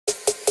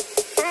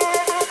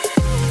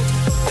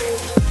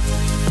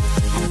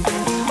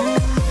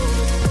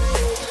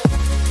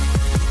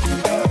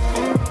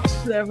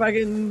a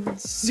fucking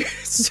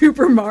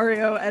Super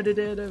Mario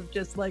edited of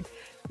just like,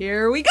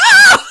 here we go.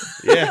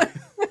 Yeah.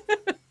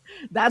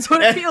 That's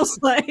what it feels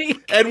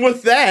like. And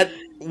with that,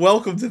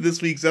 welcome to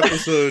this week's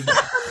episode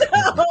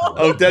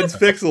of Dense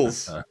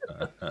Pixels.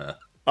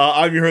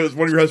 I'm your host,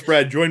 one of your hosts,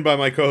 Brad, joined by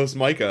my co-host,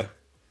 Micah.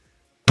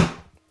 Did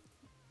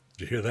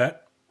you hear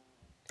that?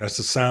 That's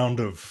the sound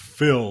of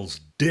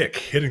Phil's dick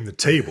hitting the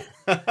table.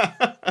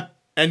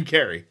 And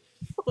Carrie.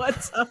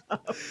 What's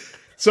up?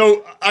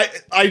 So,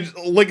 I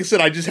like I said,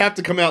 I just have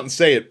to come out and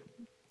say it.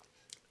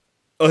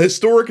 A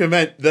historic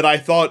event that I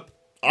thought,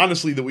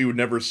 honestly, that we would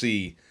never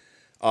see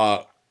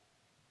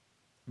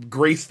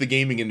grace the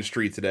gaming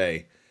industry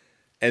today.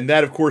 And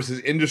that, of course, is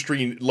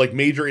industry, like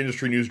major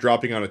industry news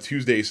dropping on a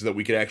Tuesday so that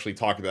we could actually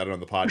talk about it on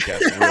the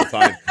podcast in real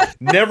time.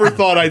 Never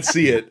thought I'd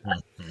see it.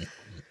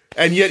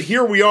 And yet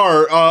here we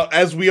are,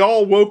 as we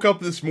all woke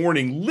up this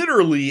morning,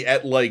 literally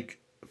at like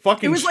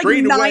fucking it was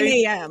straight like 9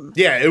 away. a.m.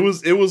 Yeah, it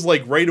was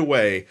like right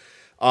away.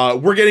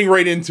 We're getting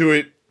right into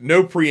it.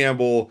 No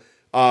preamble.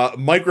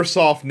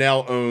 Microsoft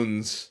now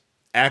owns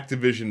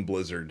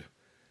Activision-Blizzard.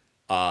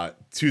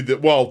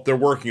 They're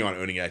working on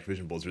owning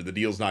Activision-Blizzard. The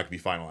deal's not going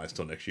to be finalized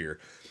till next year.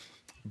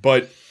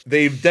 But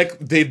they've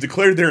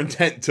declared their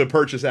intent to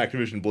purchase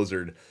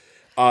Activision-Blizzard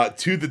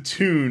to the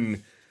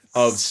tune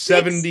of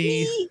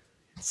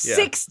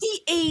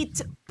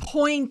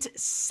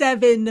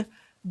 $68.7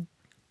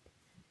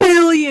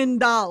 billion.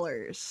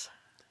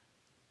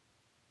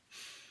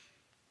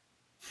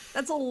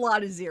 That's a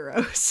lot of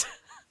zeros.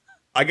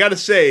 I gotta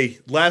say,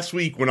 last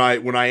week when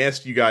I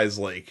asked you guys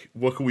like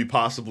what could we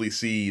possibly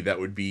see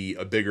that would be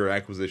a bigger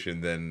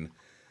acquisition than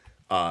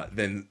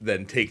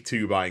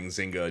Take-Two buying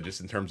Zynga just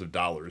in terms of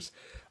dollars,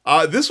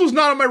 this was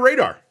not on my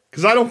radar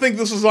because I don't think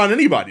this was on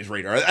anybody's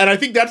radar, and I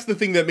think that's the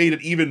thing that made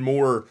it even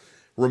more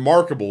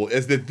remarkable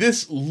is that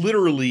this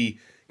literally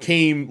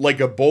came like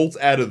a bolt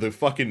out of the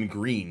fucking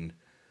green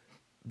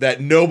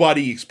that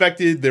nobody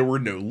expected. There were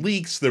no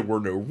leaks, there were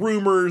no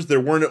rumors, there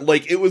weren't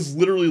like it was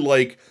literally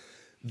like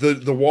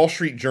the Wall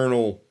Street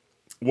Journal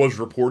was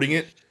reporting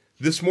it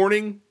this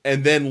morning,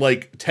 and then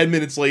like 10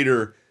 minutes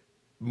later,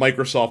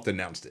 Microsoft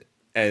announced it,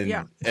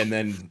 and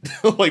then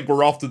like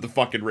we're off to the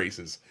fucking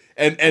races,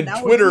 and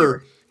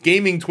Twitter,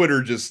 gaming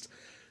Twitter just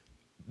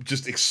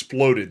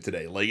exploded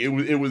today. Like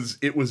it was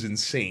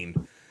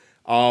insane.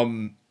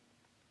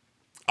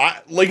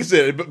 Like I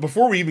said,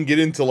 before we even get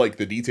into like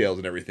the details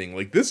and everything,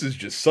 like this is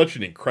just such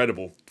an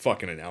incredible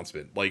fucking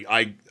announcement. Like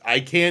I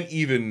can't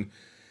even.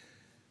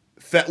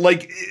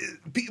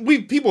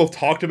 People have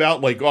talked about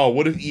like, oh,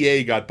 what if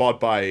EA got bought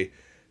by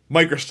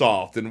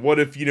Microsoft, and what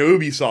if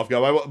Ubisoft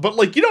got by, but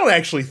like you don't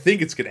actually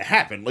think it's gonna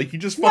happen. Like you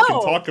just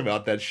fucking talk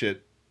about that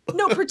shit.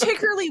 No,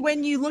 particularly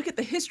when you look at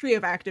the history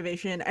of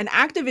Activision, and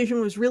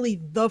Activision was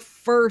really the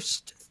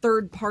first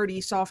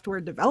third-party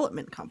software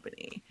development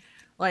company.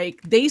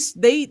 Like they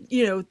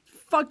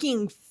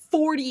fucking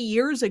 40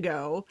 years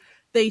ago,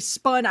 they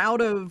spun out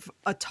of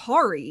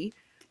Atari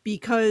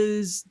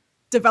because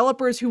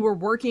developers who were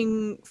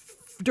working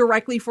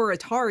directly for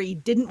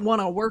Atari didn't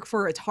want to work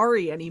for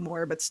Atari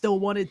anymore, but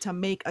still wanted to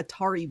make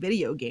Atari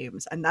video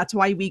games. And that's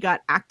why we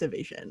got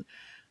Activision.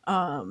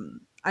 I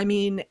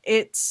mean,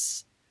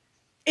 it's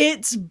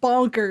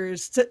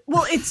bonkers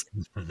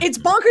it's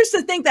bonkers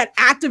to think that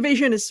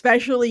Activision,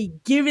 especially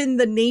given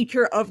the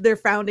nature of their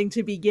founding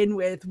to begin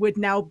with, would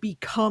now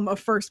become a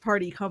first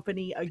party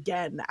company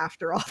again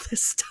after all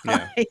this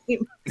time. Yeah.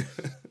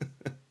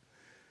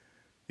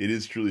 It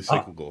is truly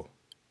cyclical.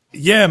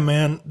 Yeah,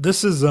 man,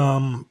 this is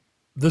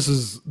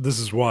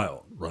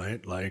wild,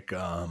 right? Like,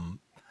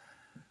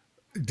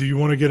 do you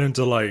want to get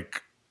into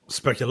like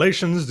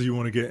speculations? Do you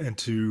want to get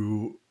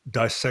into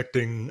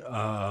dissecting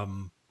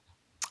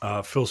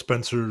Phil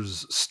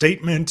Spencer's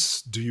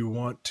statements? Do you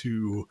want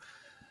to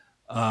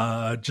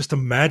just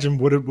imagine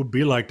what it would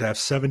be like to have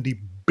 70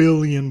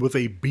 billion with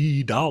a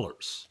B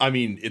dollars? I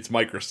mean, it's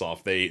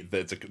Microsoft.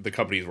 The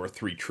company's worth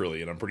 $3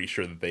 trillion. I'm pretty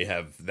sure that they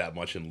have that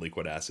much in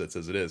liquid assets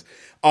as it is.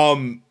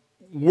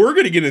 We're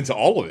going to get into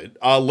all of it.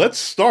 Let's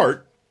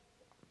start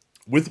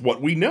with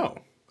what we know.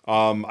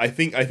 I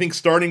think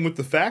starting with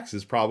the facts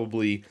is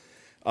probably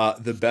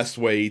the best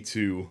way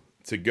to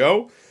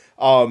go.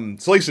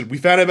 So like I said, we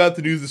found out about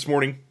the news this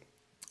morning.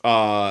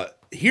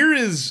 Here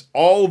is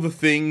all the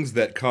things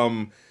that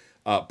come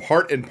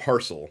part and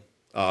parcel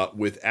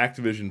with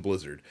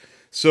Activision-Blizzard.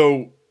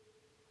 So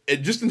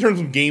just in terms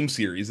of game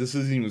series, this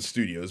isn't even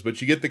studios, but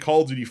you get the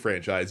Call of Duty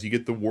franchise, you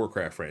get the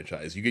Warcraft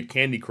franchise, you get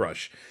Candy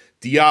Crush,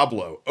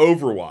 Diablo,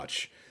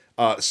 Overwatch,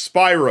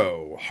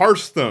 Spyro,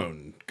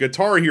 Hearthstone,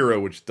 Guitar Hero,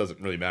 which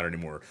doesn't really matter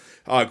anymore,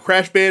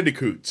 Crash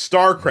Bandicoot,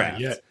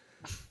 StarCraft.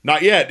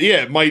 Not yet.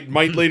 Yeah,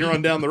 might later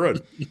on down the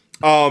road.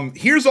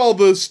 Here's all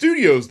the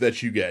studios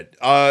that you get.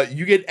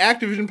 You get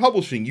Activision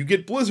Publishing, you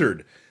get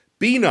Blizzard,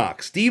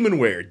 Beenox,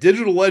 Demonware,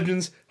 Digital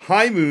Legends,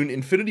 High Moon,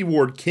 Infinity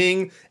Ward,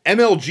 King,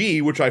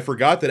 MLG, which I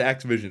forgot that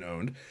Activision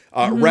owned,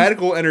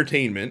 Radical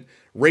Entertainment,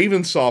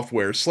 Raven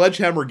Software,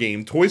 Sledgehammer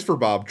Game, Toys for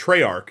Bob,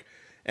 Treyarch,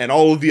 and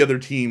all of the other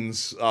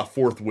teams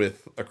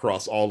forthwith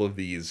across all of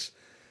these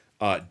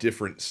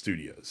different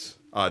studios.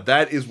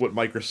 That is what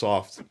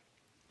Microsoft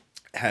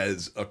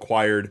has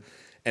acquired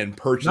and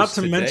purchased.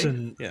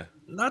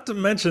 Not to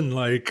mention,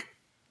 like,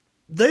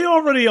 they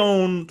already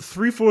own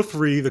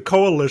 343, the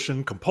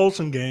Coalition,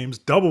 Compulsion Games,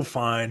 Double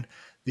Fine,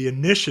 The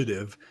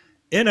Initiative,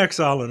 In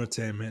Exile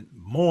Entertainment,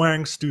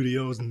 Mohang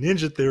Studios,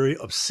 Ninja Theory,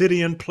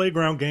 Obsidian,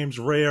 Playground Games,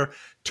 Rare,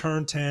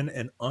 Turn 10,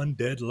 and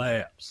Undead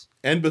Labs.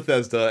 And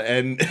Bethesda,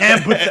 and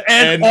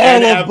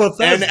all of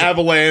Bethesda, and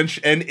Avalanche,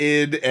 and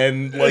id,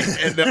 and like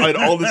and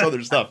all this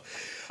other stuff.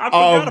 I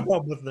forgot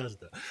about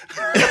Bethesda.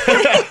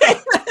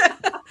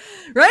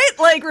 Right?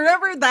 Like,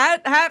 remember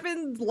that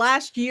happened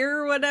last year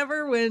or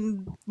whatever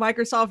when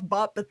Microsoft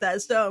bought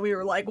Bethesda and we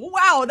were like,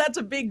 wow, that's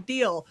a big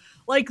deal.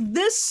 Like,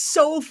 this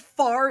so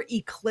far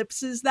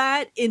eclipses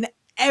that in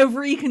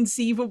every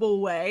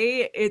conceivable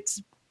way.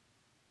 It's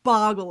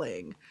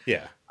boggling.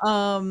 Yeah.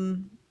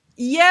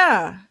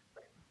 Yeah.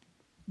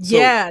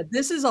 Yeah,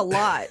 this is a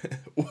lot.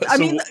 I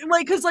mean,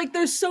 like, because like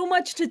there's so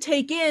much to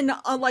take in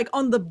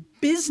on the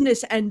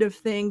business end of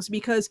things,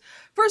 because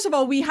first of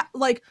all,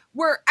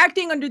 we're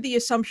acting under the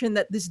assumption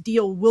that this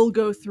deal will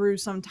go through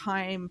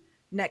sometime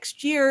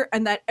next year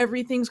and that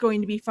everything's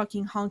going to be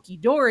fucking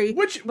honky-dory.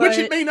 Which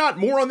it may not.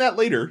 More on that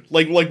later.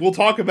 Like we'll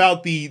talk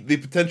about the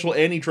potential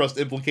antitrust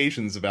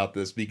implications about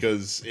this,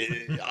 because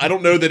I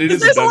don't know that it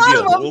is a done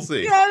deal, but we'll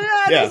see. Yeah,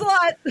 there's a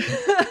lot.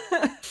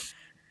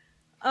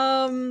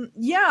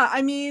 Yeah,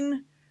 I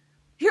mean,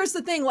 here's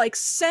the thing, like,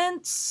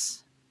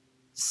 since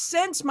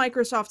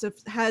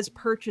Microsoft has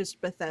purchased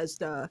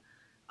Bethesda,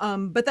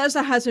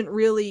 Bethesda hasn't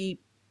really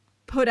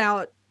put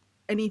out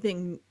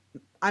anything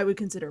I would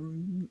consider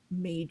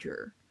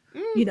major.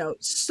 You know,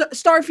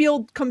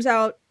 Starfield comes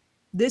out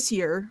this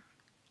year.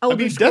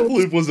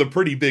 Deathloop was a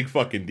pretty big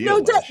fucking deal.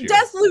 No,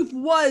 Deathloop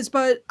was,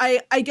 but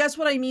I guess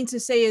what I mean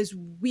to say is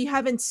we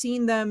haven't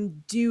seen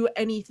them do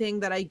anything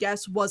that I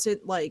guess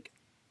wasn't like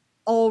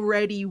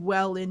already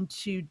well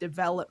into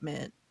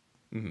development.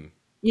 Mm-hmm.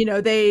 You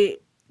know,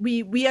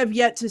 we have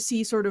yet to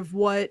see sort of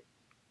what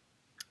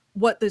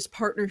this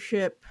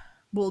partnership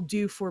will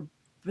do for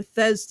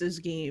Bethesda's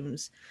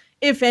games,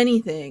 if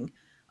anything.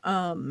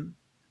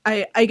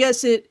 I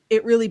guess it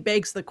really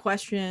begs the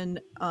question,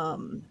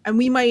 and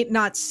we might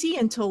not see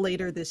until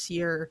later this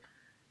year,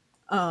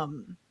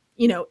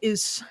 you know,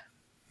 is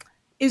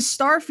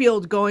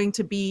Starfield going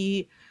to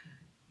be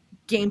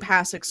Game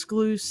Pass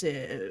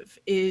exclusive?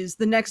 Is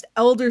the next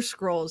Elder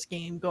Scrolls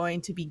game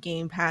going to be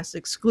Game Pass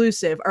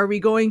exclusive? Are we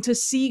going to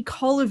see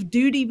Call of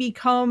Duty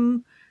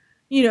become,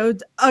 you know,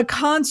 a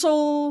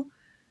console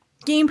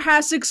Game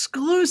Pass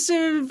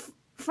exclusive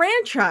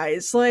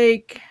franchise?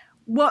 Like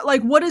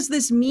what does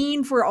this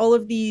mean for all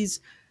of these,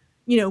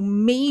 you know,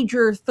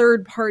 major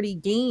third-party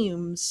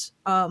games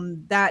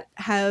that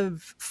have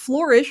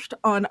flourished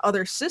on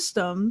other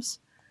systems?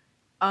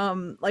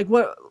 Like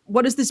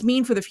what does this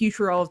mean for the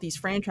future of all of these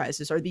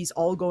franchises? Are these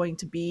all going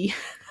to be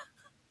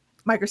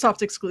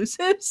Microsoft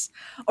exclusives,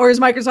 or is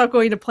Microsoft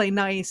going to play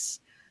nice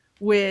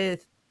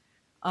with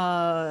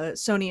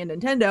Sony and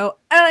Nintendo?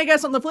 And I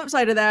guess on the flip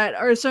side of that,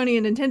 are Sony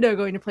and Nintendo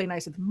going to play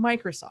nice with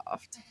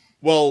Microsoft?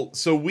 Well,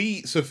 so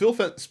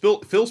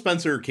Phil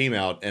Spencer came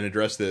out and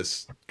addressed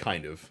this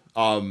kind of.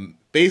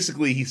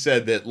 Basically, he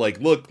said that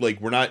look,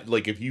 we're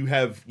not, if you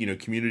have, you know,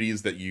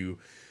 communities that you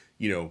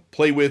know,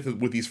 play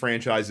with these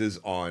franchises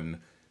on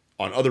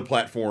other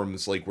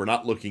platforms, we're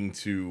not looking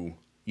to,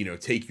 you know,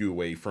 take you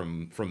away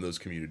from those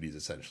communities,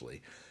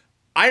 essentially.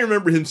 I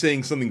remember him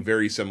saying something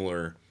very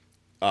similar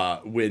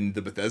when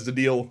the Bethesda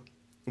deal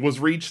was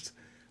reached.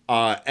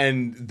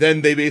 And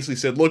then they basically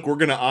said, look, we're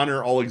going to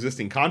honor all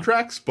existing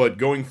contracts, but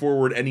going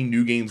forward, any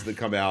new games that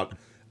come out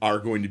are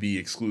going to be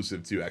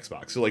exclusive to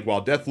Xbox. So,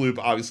 while Deathloop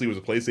obviously was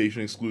a PlayStation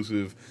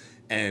exclusive,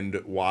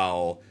 and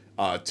while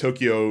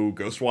Tokyo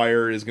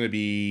Ghostwire is going to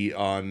be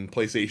on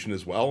PlayStation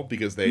as well,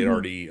 because they had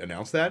already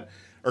announced that.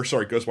 Or,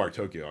 sorry, Ghostwire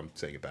Tokyo, I'm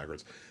saying it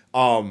backwards.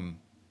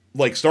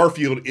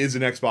 Starfield is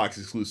an Xbox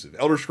exclusive.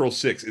 Elder Scrolls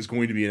 6 is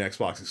going to be an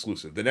Xbox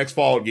exclusive. The next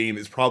Fallout game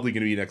is probably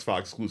going to be an Xbox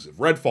exclusive.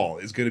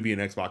 Redfall is going to be an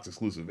Xbox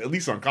exclusive, at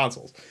least on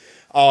consoles.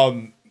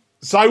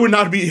 So I would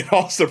not be at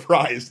all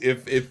surprised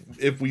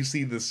if we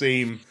see the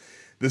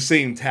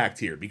same tact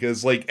here,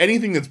 because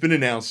anything that's been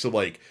announced, so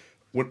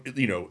what,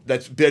 you know,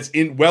 that's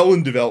in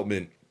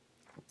development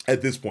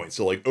at this point.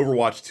 So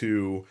Overwatch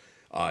 2,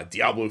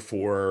 Diablo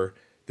 4,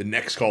 the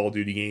next Call of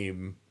Duty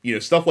game, you know,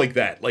 stuff like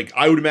that.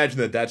 I would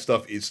imagine that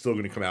stuff is still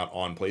going to come out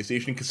on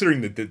PlayStation,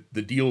 considering that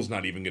the deal's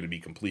not even going to be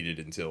completed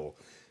until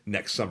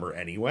next summer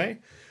anyway.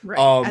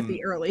 Right, at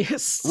the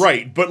earliest.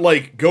 Right, but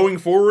going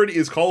forward,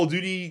 is Call of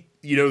Duty,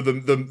 you know, the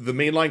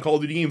mainline Call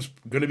of Duty games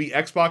going to be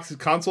Xbox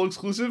console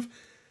exclusive?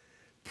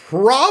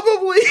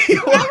 Probably.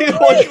 Probably,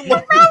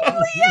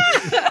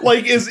 yeah.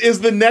 Is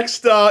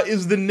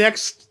the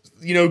next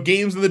you know,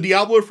 games in the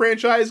Diablo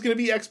franchise going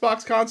to be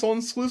Xbox console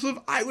exclusive?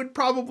 I would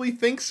probably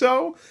think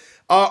so.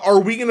 Are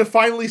we going to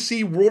finally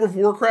see World of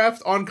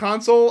Warcraft on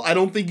console? I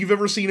don't think you've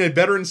ever seen a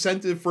better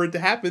incentive for it to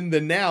happen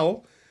than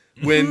now,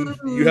 when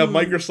you have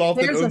Microsoft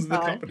that owns the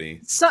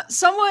company.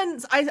 Someone,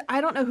 I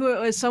don't know who it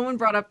was, someone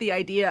brought up the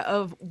idea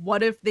of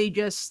what if they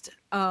just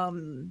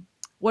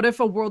What if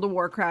a World of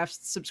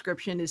Warcraft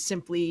subscription is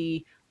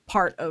simply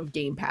part of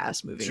Game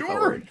Pass moving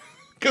forward?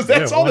 Because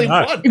that's all they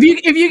want.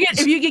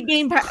 If you get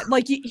Game Pass,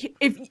 like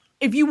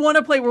if you want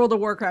to play World of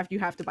Warcraft, you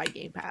have to buy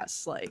Game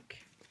Pass. Like,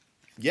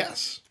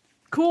 yes,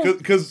 cool.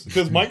 Because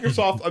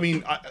Microsoft, I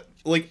mean,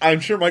 I'm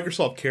sure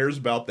Microsoft cares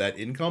about that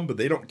income, but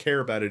they don't care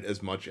about it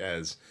as much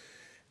as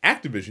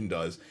Activision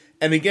does.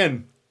 And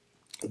again,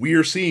 we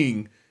are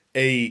seeing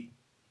a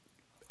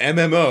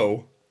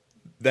MMO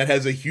that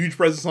has a huge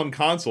presence on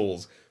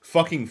consoles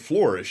fucking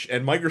flourish,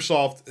 and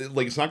Microsoft,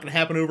 like, it's not going to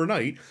happen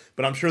overnight,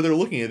 but I'm sure they're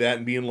looking at that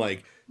and being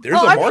like, there's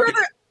a market.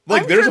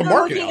 There's a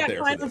market out there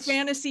for this. Final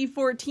Fantasy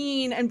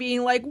 14 and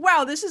being like,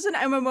 wow, this is an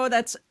MMO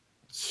that's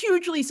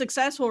hugely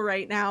successful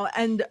right now,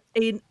 and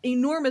an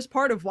enormous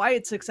part of why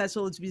it's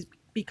successful is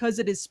because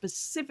it is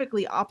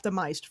specifically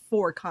optimized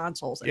for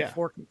consoles and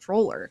for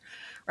controller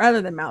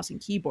rather than mouse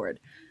and keyboard.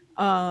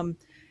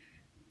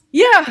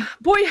 Yeah,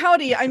 boy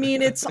howdy. I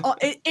mean,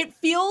 it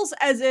feels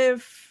as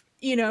if,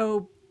 you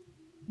know,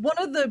 one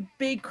of the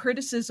big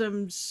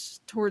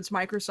criticisms towards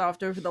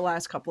Microsoft over the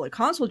last couple of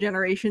console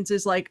generations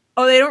is like,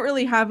 oh, they don't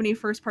really have any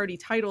first party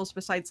titles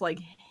besides like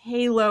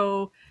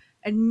Halo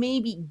and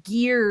maybe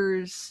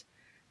Gears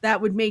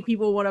that would make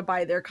people want to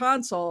buy their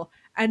console.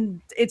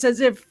 And it's as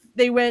if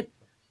they went,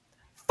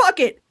 fuck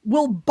it,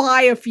 we'll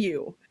buy a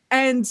few.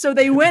 And so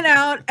they went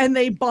out and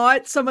they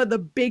bought some of the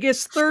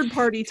biggest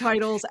third-party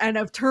titles and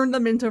have turned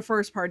them into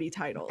first-party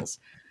titles.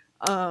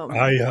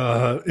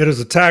 It is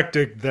a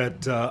tactic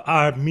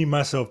that me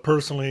myself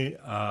personally,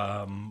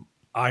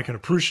 I can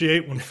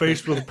appreciate when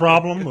faced with a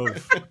problem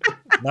of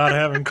not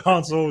having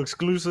console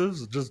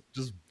exclusives. Just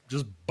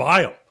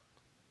buy them.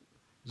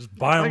 Just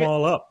buy them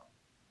all up.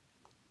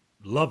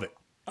 Love it.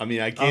 I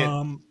mean, I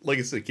can't, like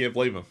I said, can't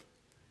blame them.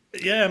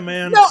 Yeah,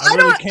 man. No, I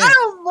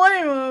don't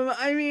blame them.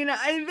 I mean,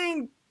 I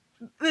think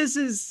this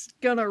is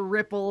gonna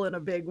ripple in a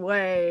big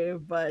way,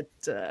 but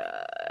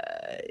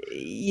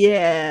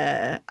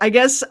yeah, I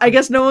guess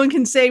no one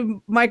can say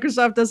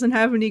Microsoft doesn't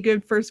have any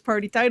good first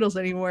party titles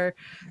anymore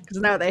because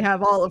now they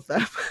have all of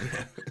them.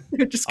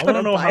 They're just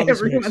gonna buy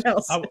everyone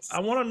else.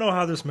 I want to know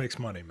how this makes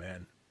money,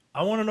 man.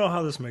 I want to know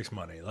how this makes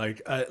money.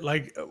 Like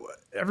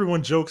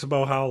everyone jokes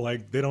about how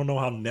like they don't know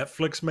how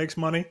Netflix makes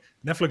money.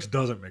 Netflix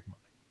doesn't make money,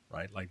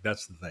 right? Like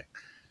that's the thing.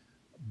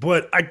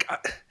 But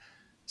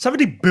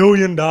 $70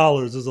 billion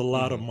is a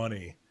lot of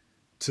money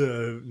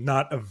to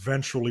not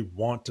eventually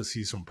want to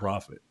see some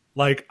profit.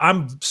 Like,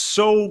 I'm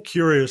so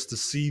curious to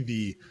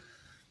see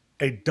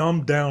a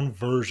dumbed down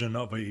version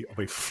of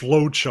a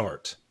flow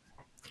chart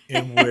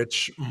in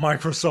which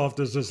Microsoft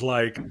is just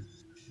like,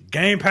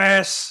 Game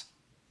Pass,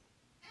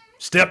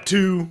 step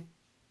 2,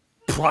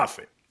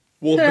 profit.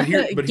 Well, but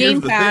here's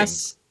Game the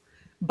Pass,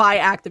 buy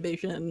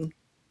Activision,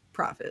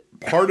 profit.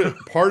 Part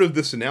of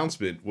this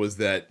announcement was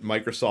that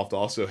Microsoft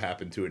also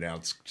happened to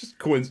announce, just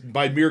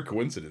by mere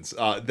coincidence,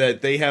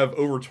 that they have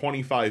over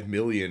 25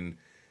 million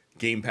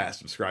Game Pass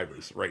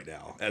subscribers right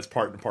now as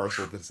part and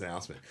parcel of this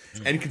announcement.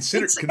 And it's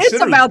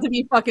about to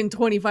be fucking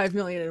 25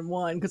 million and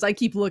one because I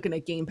keep looking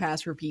at Game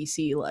Pass for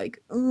PC like.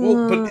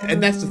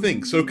 And that's the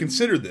thing. So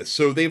consider this.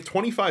 So they have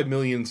 25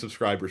 million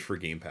subscribers for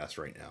Game Pass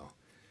right now.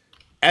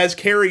 As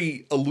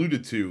Carrie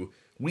alluded to,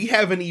 we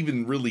haven't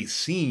even really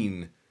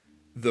seen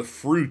the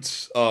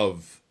fruits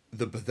of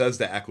the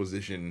Bethesda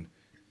acquisition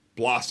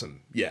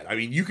blossom yet. I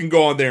mean, you can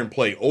go on there and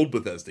play old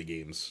Bethesda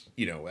games,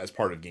 you know, as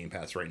part of Game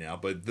Pass right now,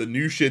 but the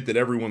new shit that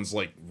everyone's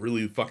like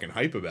really fucking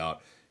hype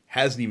about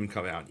hasn't even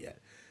come out yet.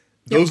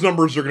 Those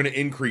numbers are going to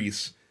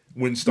increase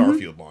when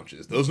Starfield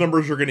launches. Those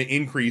numbers are going to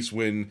increase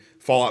when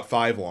Fallout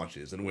 5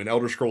 launches and when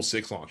Elder Scrolls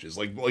 6 launches.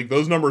 Like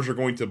those numbers are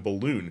going to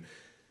balloon.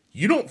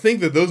 You don't think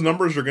that those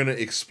numbers are going to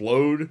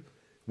explode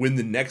when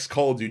the next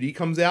Call of Duty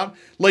comes out?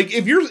 Like,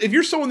 if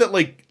you're someone that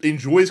like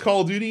enjoys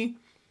Call of Duty,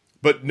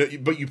 but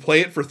you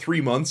play it for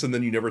 3 months and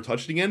then you never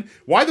touch it again,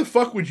 why the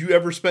fuck would you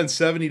ever spend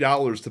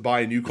 $70 to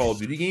buy a new Call of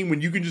Duty game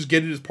when you can just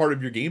get it as part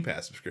of your Game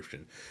Pass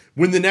subscription?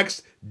 When the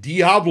next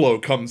Diablo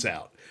comes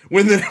out,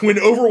 when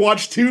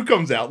Overwatch 2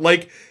 comes out,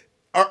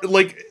 they're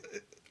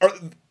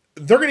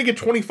going to get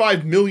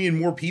 25 million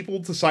more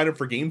people to sign up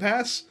for Game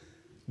Pass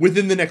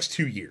within the next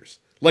 2 years.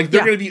 Like,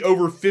 they're going to be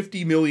over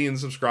 50 million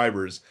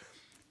subscribers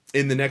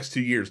in the next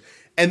 2 years.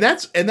 And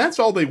that's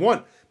all they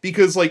want.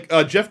 Because like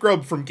Jeff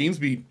Grubb from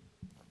GamesBeat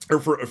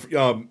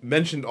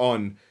mentioned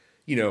on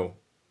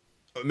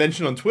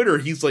Twitter,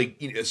 he's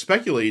like,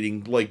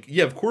 speculating like,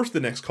 yeah, of course the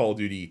next Call of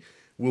Duty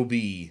will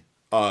be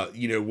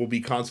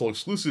console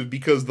exclusive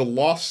because the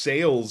lost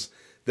sales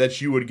that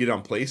you would get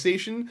on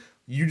PlayStation,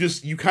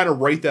 you kind of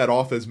write that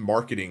off as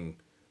marketing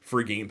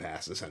for Game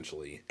Pass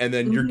essentially. And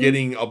then you're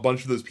getting a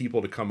bunch of those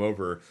people to come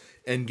over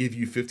and give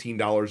you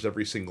 $15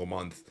 every single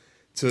month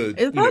to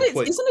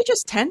play. Isn't it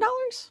just $10?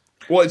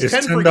 Well, it's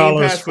 $10 for Game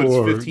Pass, but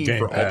it's $15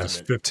 for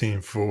Ultimate.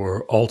 15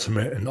 for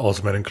Ultimate, and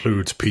Ultimate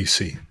includes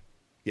PC.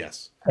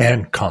 Yes.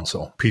 And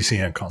console.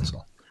 PC and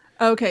console.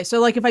 Okay,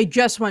 so like if I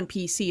just want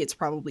PC, it's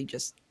probably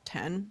just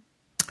 10.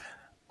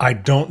 I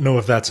don't know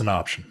if that's an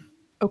option.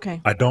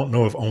 Okay. I don't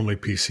know if only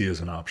PC is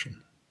an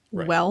option.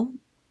 Right. Well,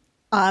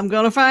 I'm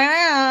gonna find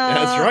out.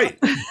 That's right.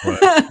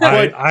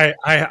 But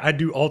I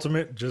do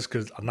Ultimate just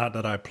because, not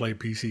that I play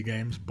PC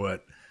games,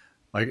 but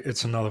like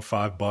it's another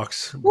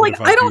 $5. Like,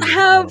 I don't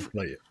have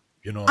play it.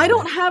 You know, I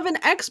don't have an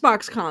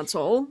Xbox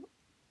console,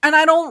 and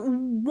I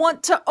don't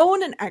want to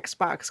own an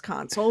Xbox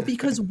console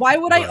because why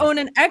would I own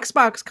an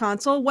Xbox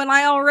console when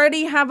I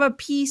already have a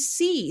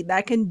PC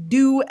that can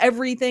do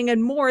everything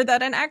and more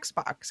that an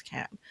Xbox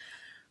can?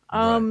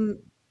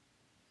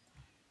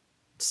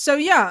 So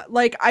yeah,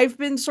 like I've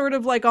been sort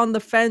of like on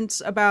the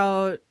fence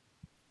about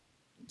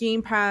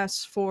Game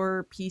Pass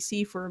for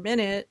PC for a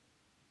minute,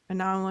 and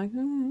now I'm like,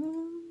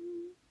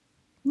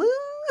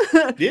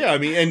 yeah, I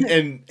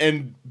mean,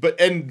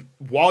 and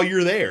while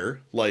you're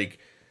there, like,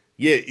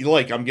 yeah,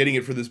 like I'm getting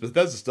it for this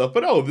Bethesda stuff,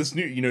 but this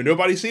new,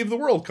 Nobody Save the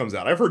World comes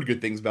out. I've heard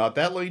good things about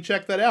that. Let me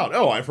check that out.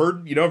 Oh, I've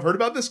heard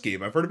about this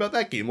game. I've heard about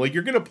that game. Like,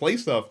 you're gonna play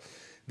stuff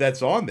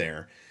that's on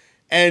there,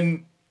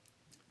 and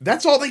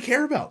that's all they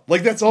care about.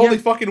 Like, that's all they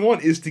fucking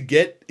want is to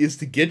get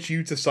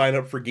you to sign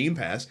up for Game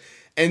Pass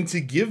and to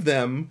give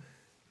them,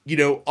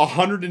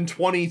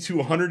 $120 to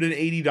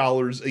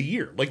 $180 a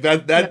year. Like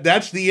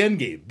that's the end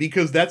game,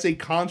 because that's a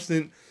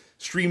constant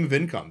stream of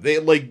income. They,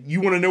 like,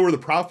 you want to know where the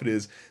profit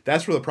is.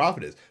 That's where the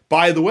profit is.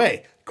 By the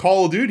way,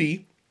 Call of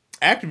Duty,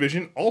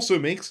 Activision also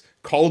makes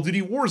Call of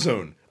Duty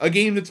Warzone, a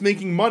game that's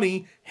making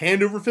money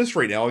hand over fist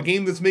right now, a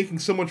game that's making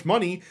so much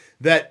money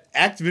that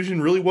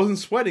Activision really wasn't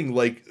sweating,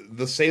 like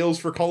the sales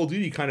for Call of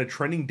Duty kind of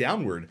trending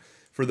downward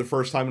for the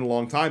first time in a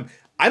long time.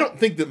 I don't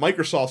think that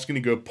Microsoft's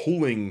going to go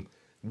pulling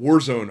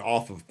Warzone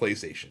off of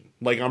PlayStation.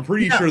 Like, I'm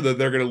pretty sure that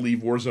they're going to leave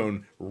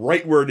Warzone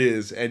right where it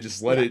is and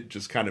just let it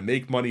just kind of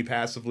make money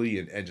passively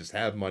and just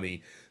have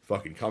money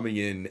fucking coming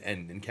in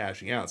and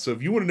cashing out. So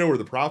if you want to know where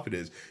the profit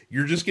is,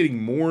 you're just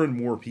getting more and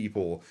more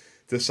people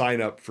to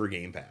sign up for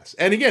Game Pass.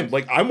 And again,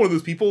 like, I'm one of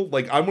those people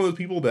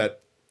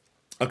that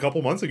a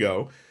couple months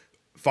ago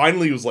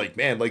finally was like,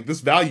 man, like,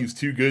 this value's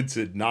too good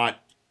to not,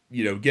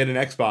 get an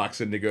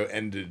Xbox and to go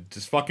and to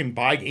just fucking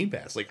buy Game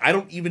Pass. Like, I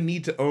don't even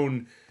need to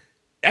own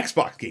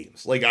Xbox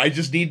games. Like, I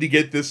just need to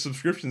get this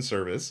subscription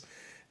service,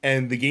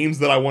 and the games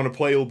that I want to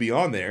play will be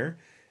on there.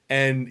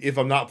 And if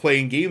I'm not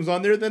playing games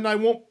on there, then I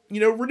won't,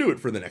 renew it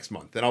for the next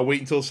month. Then I'll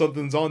wait until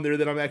something's on there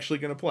that I'm actually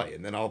going to play,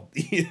 and then I'll,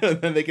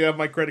 then they can have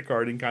my credit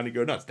card and kind of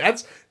go nuts.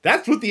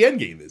 That's what the end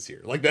game is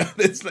here. Like, that,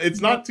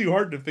 it's not too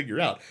hard to figure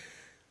out.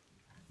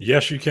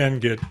 Yes, you can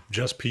get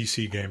just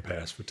PC Game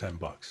Pass for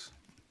 $10.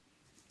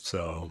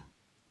 So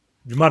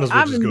you might as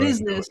well just go ahead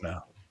and do it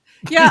now.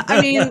 Yeah, I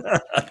mean,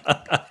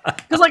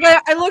 because like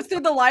I looked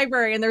through the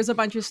library and there's a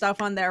bunch of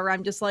stuff on there where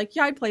I'm just like,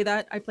 yeah, I play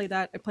that.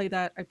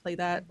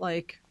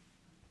 Like,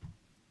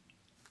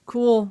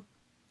 cool,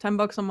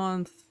 $10 a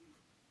month.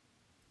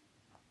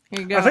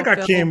 Here you go. I think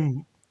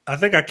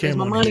I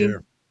came on money.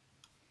 here.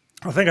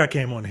 I think I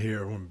came on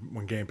here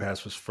when Game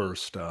Pass was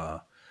first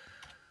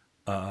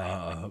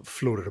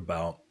floated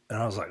about,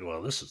 and I was like,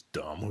 well, this is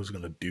dumb. Who's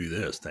going to do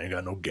this? They ain't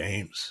got no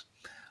games.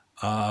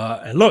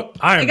 And look,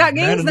 I got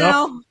games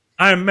now.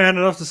 I am man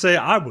enough to say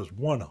I was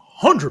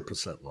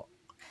 100% wrong.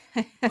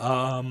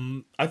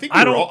 I think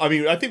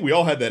I think we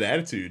all had that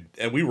attitude,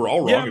 and we were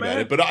all wrong about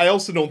it. But I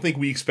also don't think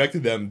we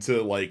expected them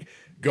to like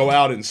go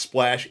out and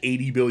splash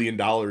 $80 billion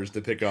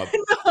to pick up,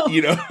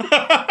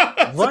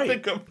 to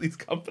pick up these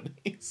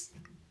companies.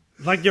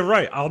 Like, you're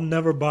right. I'll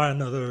never buy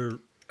another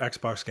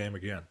Xbox game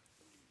again,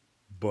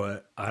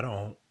 but I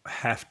don't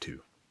have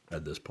to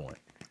at this point.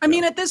 I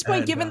mean, at this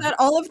point, given that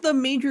all of the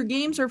major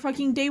games are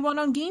fucking day one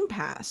on Game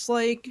Pass,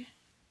 like.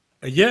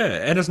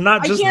 Yeah, and it's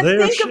not just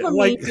their shit.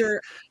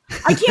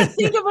 I can't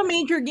think of a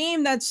major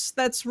game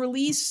that's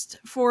released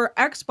for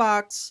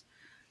Xbox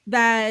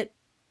that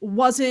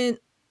wasn't,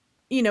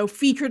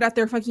 featured at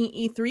their fucking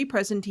E3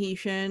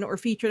 presentation or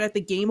featured at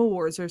the Game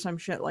Awards or some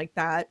shit like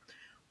that,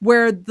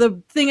 where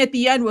the thing at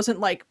the end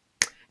wasn't like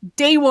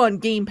day one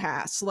Game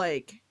Pass.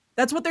 Like,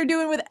 that's what they're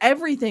doing with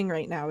everything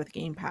right now with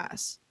Game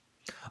Pass.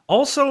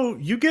 Also,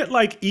 you get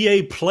like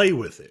EA Play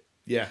with it.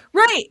 Yeah.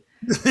 Right.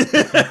 I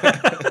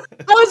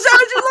was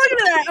just looking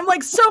at that. I'm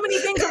like, so many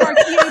things are on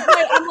EA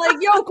Play. I'm like,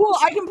 yo, cool.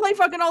 I can play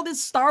fucking all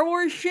this Star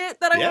Wars shit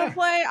that I want to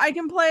play. I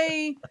can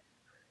play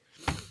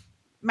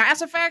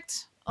Mass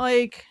Effect.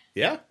 Like,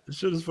 yeah, this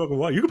shit is fucking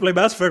wild. You can play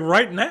Mass Effect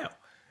right now.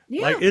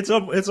 Yeah, like it's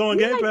on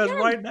Game Pass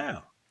right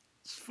now.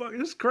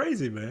 It's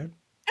crazy, man.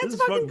 It's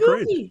fucking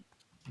goofy. Crazy.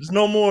 There's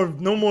no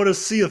more to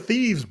Sea of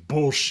Thieves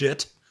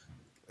bullshit.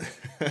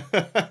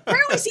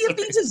 Apparently, Sea of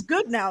Thieves is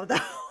good now, though.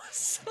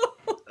 So.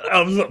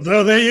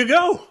 There you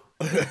go.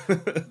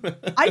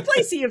 I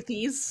play Sea of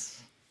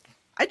Thieves.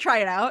 I try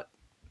it out.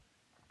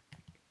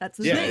 That's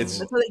the thing. That's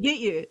what they get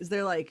you. Is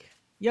they're like,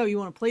 yo, you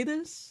want to play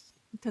this?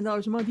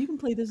 $10 a month. You can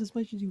play this as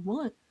much as you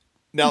want.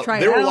 Now,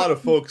 there were a lot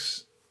of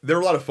folks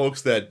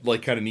that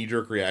like kind of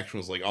knee-jerk reaction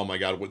was like, oh my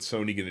god, what's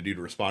Sony going to do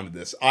to respond to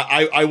this?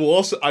 I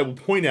will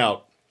point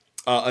out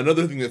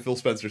another thing that Phil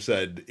Spencer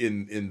said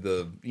in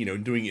the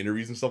doing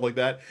interviews and stuff like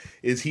that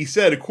is he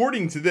said,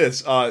 according to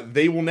this,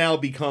 they will now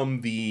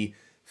become the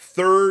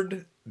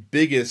third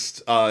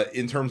biggest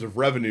in terms of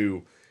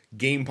revenue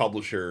game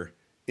publisher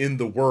in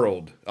the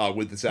world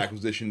with this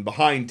acquisition,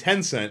 behind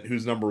Tencent,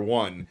 who's number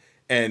one,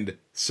 and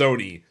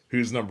Sony,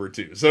 who's number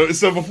two. So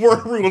before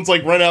everyone's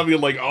like right out being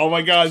like, oh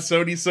my god,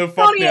 Sony's so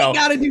fucked Sony now. ain't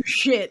gotta do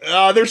shit.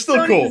 They're still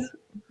Sony's, cool.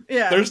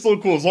 Yeah, They're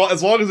still cool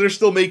as long as they're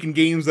still making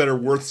games that are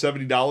worth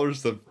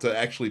 $70 to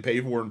actually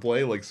pay for and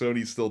play. Like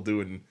Sony's still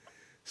doing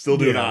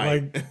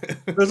like,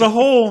 there's a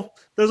whole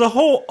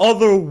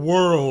other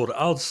world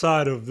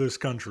outside of this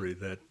country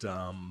that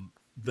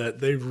that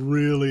they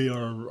really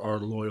are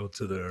loyal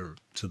to the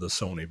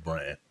Sony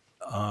brand.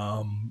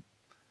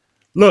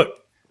 Look,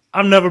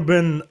 I've never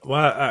been.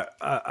 Well,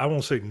 I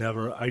won't say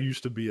never. I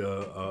used to be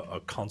a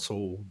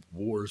console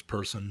wars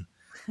person.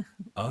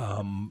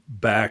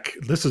 Back,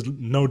 this is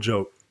no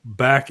joke.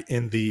 Back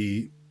in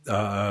the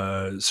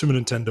Super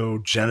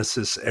Nintendo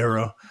Genesis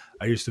era,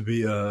 I used to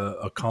be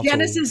a console.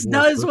 Genesis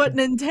does what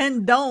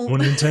Nintendo don't.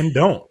 What Nintendo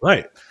don't,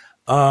 right?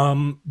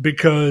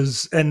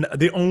 Because, and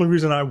the only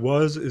reason I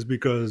is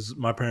because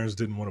my parents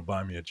didn't want to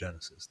buy me a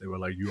Genesis. They were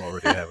like, "You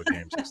already have a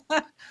game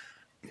system."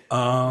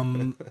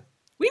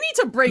 We need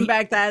to bring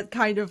back that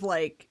kind of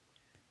like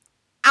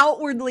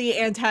outwardly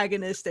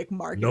antagonistic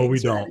marketing. No, we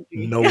don't.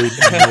 strategy. No, we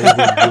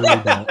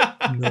really don't.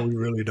 No, we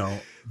really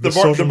don't.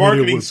 The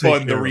marketing's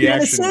fun. The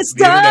reaction, Genesis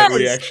the internet does!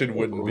 reaction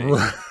wouldn't be.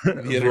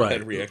 The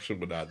internet reaction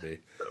would not be.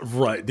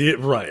 Right.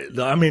 Right.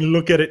 I mean,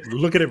 look at it.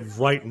 Look at it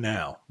right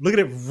now. Look at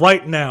it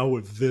right now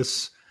with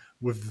this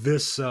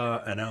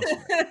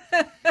announcement.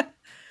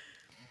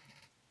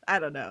 I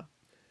don't know.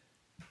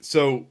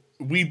 So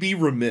we'd be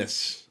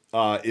remiss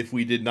if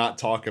we did not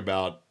talk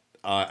about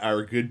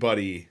our good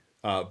buddy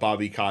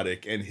Bobby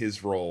Kotick and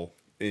his role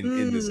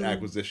in this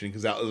acquisition,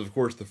 because that was, of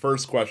course, the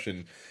first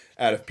question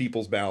out of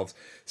people's mouths.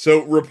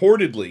 So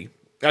reportedly,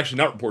 actually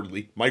not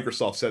reportedly,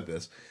 Microsoft said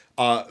this.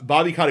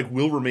 Bobby Kotick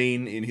will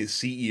remain in his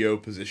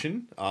CEO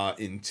position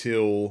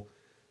until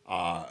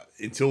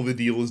the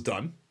deal is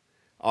done.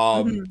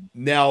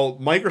 Now,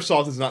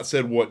 Microsoft has not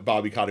said what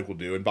Bobby Kotick will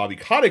do, and Bobby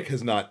Kotick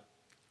has not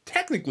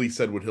technically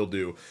said what he'll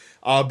do.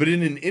 But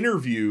in an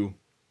interview,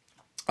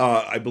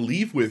 I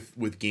believe with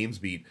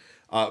GamesBeat,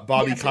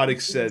 Bobby Kotick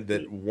said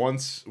that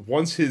once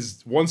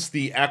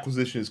the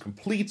acquisition is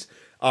complete,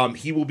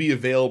 he will be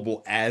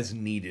available as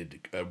needed.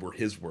 Were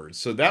his words.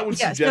 So that would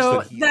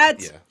suggest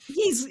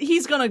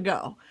he's gonna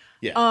go.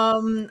 Yeah.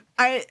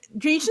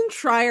 Jason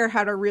Schreier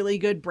had a really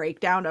good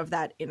breakdown of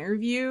that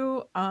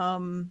interview,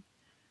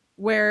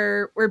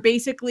 where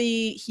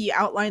basically he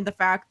outlined the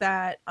fact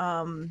that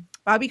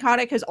Bobby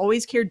Kotick has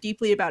always cared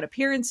deeply about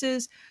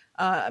appearances.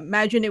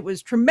 Imagine it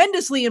was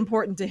tremendously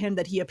important to him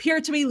that he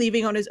appeared to be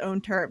leaving on his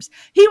own terms.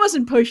 He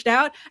wasn't pushed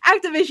out.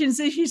 Activision's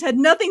issues had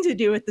nothing to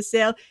do with the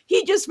sale.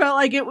 He just felt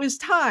like it was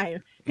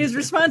time. His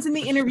response in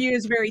the interview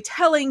is very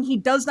telling. He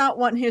does not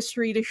want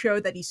history to show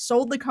that he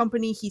sold the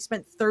company he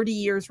spent 30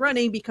 years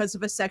running because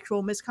of a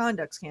sexual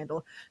misconduct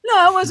scandal.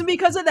 No, it wasn't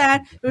because of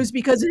that. It was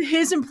because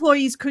his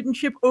employees couldn't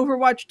ship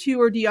Overwatch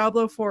 2 or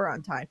Diablo 4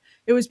 on time.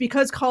 It was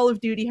because Call of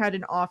Duty had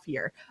an off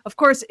year. Of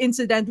course,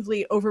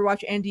 incidentally,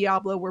 Overwatch and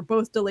Diablo were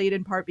both delayed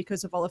in part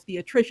because of all of the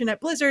attrition at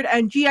Blizzard,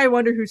 and gee, I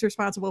wonder who's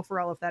responsible for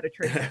all of that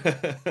attrition.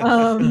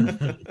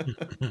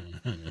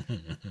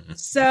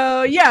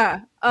 So,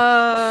 yeah.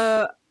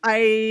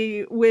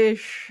 I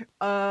wish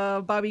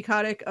Bobby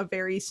Kotick a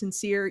very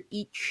sincere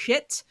eat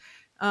shit.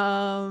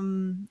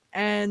 And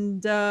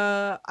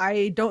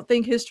I don't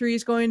think history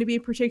is going to be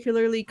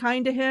particularly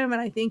kind to him.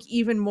 And I think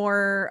even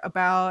more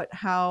about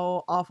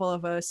how awful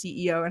of a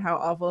CEO and how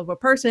awful of a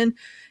person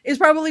is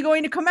probably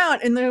going to come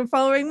out in the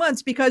following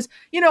months, because,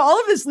 all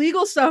of this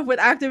legal stuff with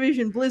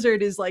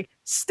Activision-Blizzard is like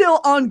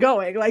still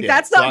ongoing. Like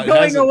that's not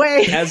going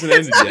away. Hasn't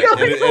ended yet.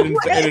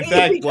 And in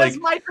fact, because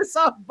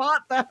Microsoft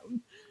bought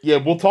them. Yeah,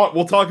 we'll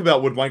talk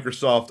about what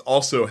Microsoft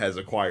also has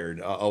acquired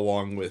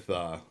along with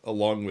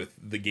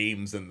the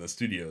games and the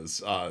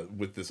studios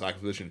with this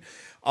acquisition.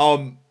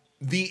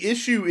 The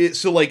issue is,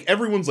 so like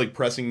everyone's like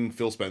pressing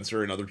Phil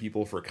Spencer and other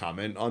people for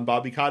comment on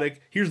Bobby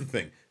Kotick. Here's the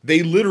thing: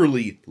 they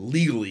literally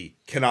legally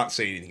cannot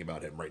say anything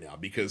about him right now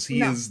because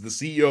he is the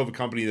CEO of a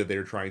company that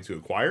they're trying to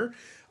acquire.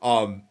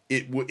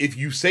 If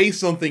you say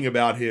something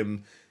about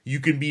him,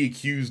 you can be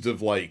accused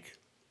of like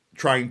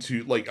trying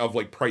to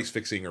price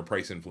fixing or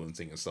price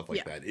influencing and stuff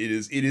like that. It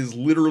is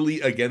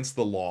literally against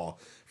the law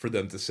for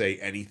them to say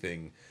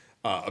anything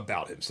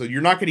about him. So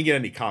you're not going to get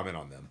any comment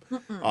on them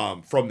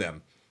from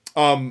them.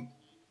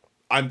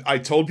 I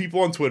told people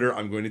on Twitter,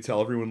 I'm going to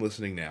tell everyone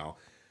listening now,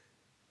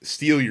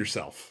 steel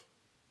yourself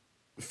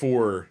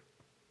for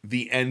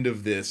the end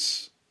of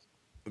this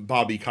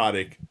Bobby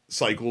Kotick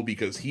cycle,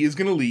 because he is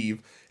going to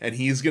leave and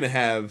he is going to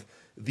have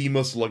the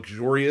most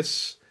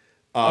luxurious,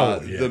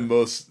 the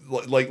most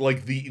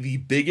like the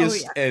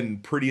biggest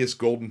and prettiest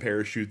golden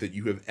parachute that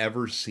you have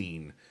ever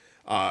seen.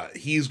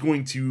 He's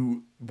going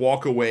to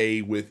walk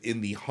away with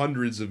in the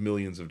hundreds of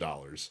millions of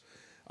dollars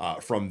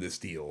from this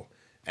deal,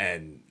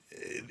 and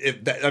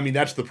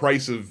that's the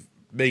price of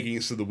making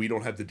it so that we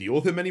don't have to deal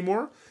with him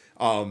anymore.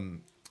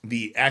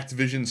 The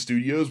Activision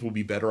studios will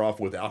be better off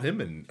without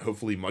him, and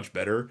hopefully much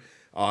better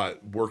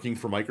working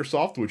for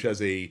Microsoft, which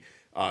has a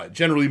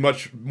generally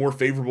much more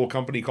favorable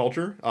company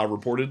culture,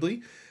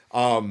 reportedly.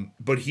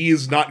 But he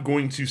is not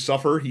going to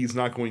suffer. He's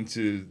not going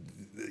to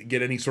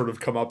get any sort of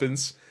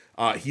comeuppance.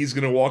 He's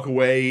going to walk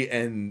away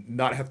and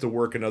not have to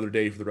work another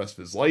day for the rest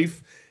of his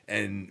life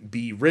and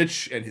be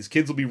rich, and his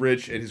kids will be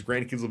rich, and his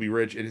grandkids will be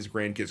rich, and his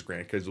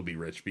grandkids will be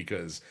rich,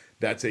 because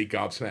that's a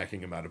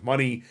gobsmacking amount of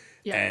money.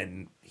 Yeah.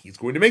 And he's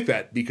going to make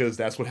that, because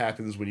that's what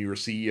happens when you're a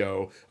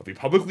CEO of a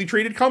publicly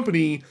traded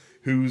company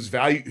who's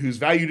valued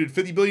at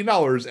 $50 billion,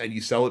 and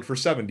you sell it for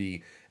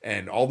 70,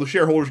 and all the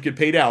shareholders get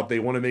paid out. They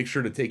want to make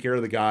sure to take care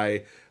of the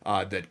guy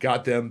that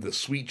got them the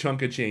sweet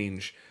chunk of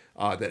change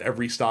that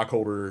every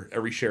stockholder,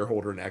 every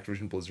shareholder in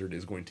Activision-Blizzard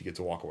is going to get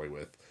to walk away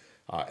with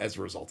as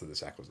a result of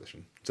this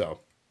acquisition. So,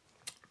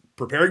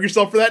 preparing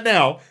yourself for that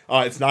now.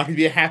 It's not going to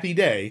be a happy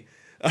day,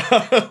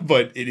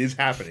 but it is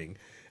happening,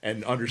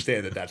 and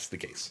understand that that's the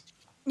case.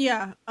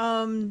 Yeah.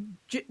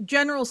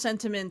 General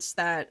sentiments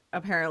that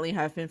apparently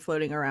have been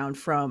floating around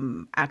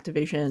from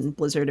Activision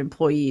Blizzard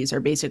employees are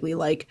basically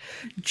like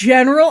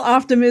general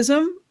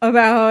optimism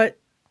about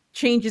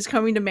changes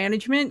coming to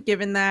management,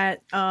 given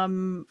that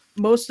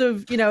most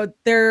of,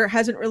 there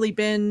hasn't really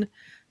been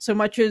so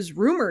much as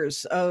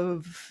rumors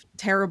of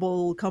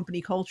terrible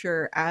company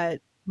culture at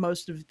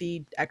most of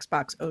the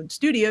Xbox owned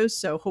studios.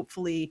 So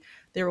hopefully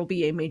there will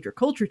be a major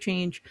culture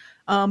change.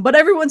 But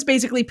everyone's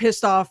basically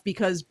pissed off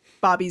because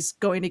Bobby's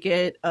going to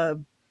get a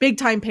big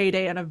time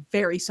payday and a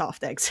very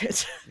soft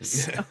exit.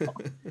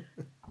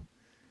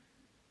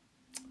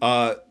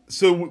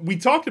 So we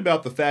talked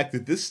about the fact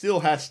that this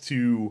still has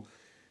to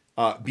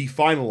be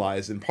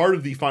finalized, and part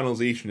of the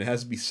finalization, it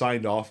has to be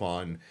signed off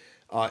on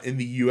in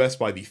the US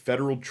by the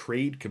Federal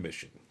Trade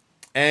Commission.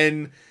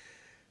 And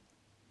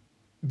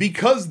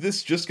because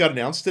this just got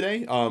announced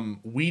today,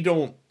 we're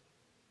not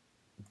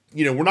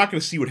going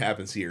to see what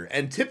happens here.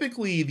 And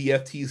typically the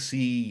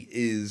FTC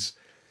is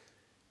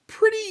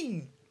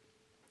pretty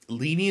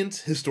lenient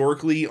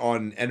historically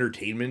on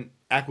entertainment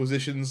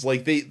acquisitions.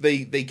 Like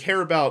they care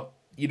about,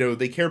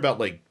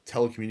 like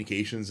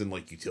telecommunications and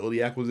like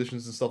utility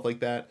acquisitions and stuff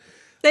like that.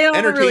 They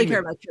don't really care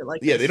about shit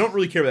like this. Yeah, they don't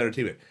really care about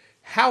entertainment.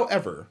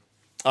 However,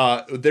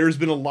 there's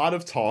been a lot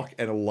of talk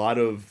and a lot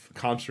of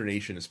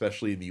consternation,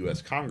 especially in the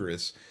U.S.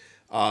 Congress,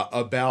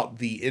 about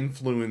the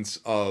influence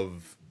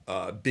of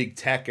big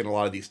tech and a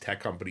lot of these tech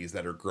companies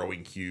that are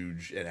growing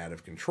huge and out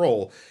of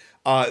control.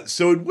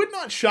 So it would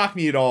not shock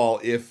me at all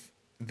if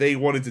they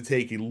wanted to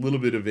take a little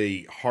bit of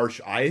a harsh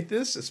eye at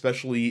this,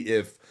 especially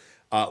if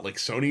like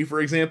Sony, for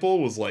example,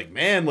 was like,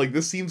 man, like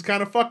this seems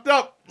kind of fucked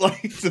up,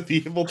 like to be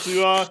able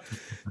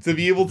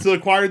to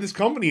acquire this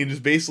company and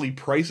just basically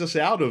price us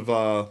out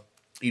of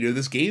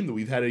this game that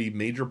we've had a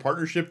major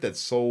partnership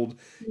that's sold,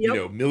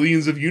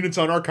 millions of units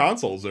on our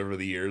consoles over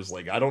the years.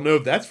 Like, I don't know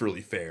if that's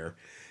really fair.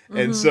 Mm-hmm.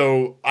 And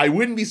so I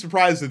wouldn't be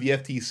surprised if the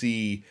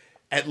FTC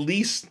at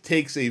least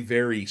takes a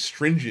very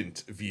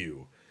stringent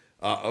view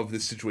of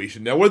this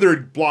situation. Now, whether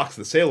it blocks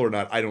the sale or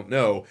not, I don't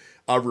know.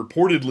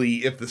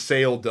 Reportedly, if the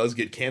sale does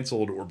get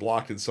canceled or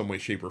blocked in some way,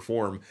 shape, or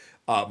form,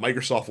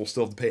 Microsoft will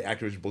still have to pay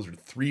Activision Blizzard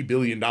 $3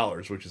 billion,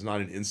 which is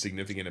not an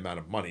insignificant amount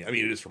of money. I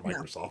mean, it is for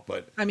Microsoft,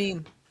 but... I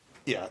mean...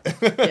 Yeah.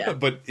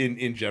 But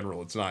in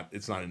general, it's not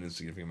an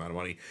insignificant amount of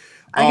money.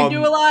 I can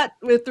do a lot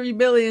with $3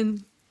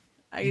 billion.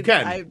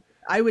 I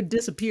would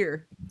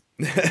disappear.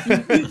 you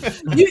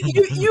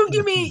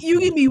give me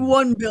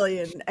 $1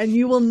 billion and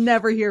you will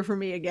never hear from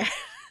me again.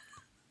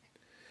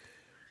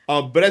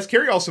 But as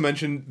Carrie also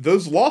mentioned,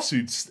 those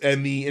lawsuits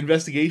and the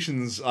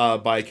investigations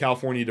by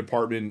California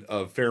Department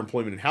of Fair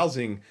Employment and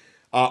Housing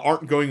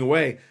aren't going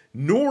away,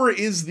 nor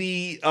is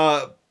the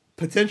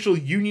potential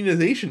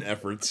unionization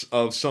efforts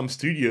of some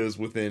studios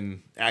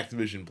within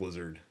Activision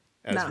Blizzard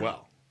as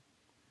well.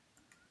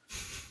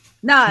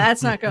 No,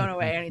 that's not going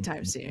away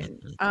anytime soon.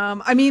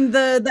 I mean,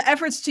 the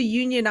efforts to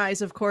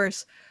unionize, of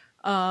course,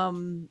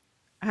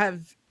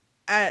 have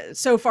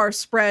so far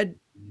spread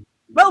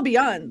well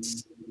beyond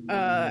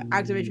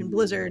Activision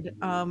Blizzard,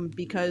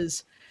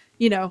 because,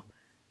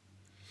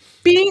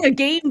 being a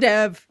game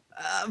dev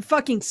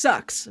fucking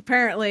sucks,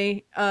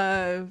 apparently,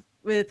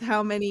 with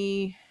how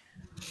many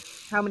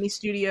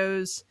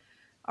studios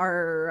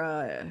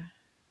are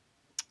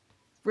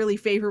really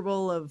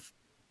favorable of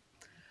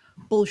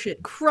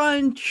bullshit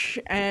crunch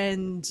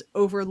and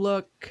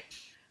overlook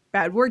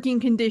bad working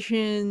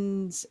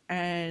conditions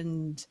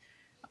and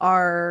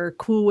are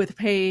cool with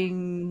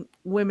paying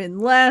women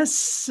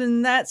less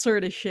and that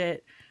sort of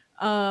shit.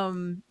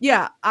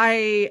 Yeah,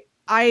 I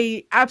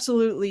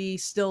absolutely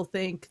still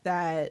think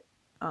that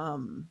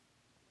the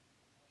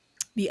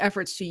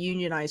efforts to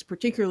unionize,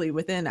 particularly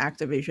within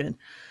Activision,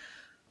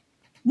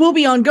 will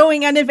be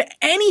ongoing. And if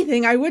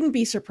anything, I wouldn't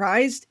be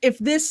surprised if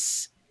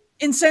this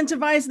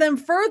incentivized them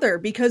further,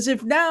 because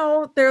if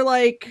now they're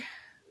like,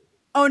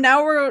 oh,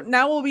 now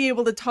we'll be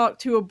able to talk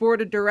to a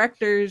board of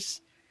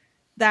directors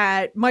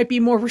that might be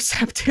more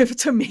receptive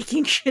to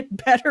making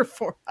shit better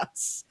for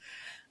us.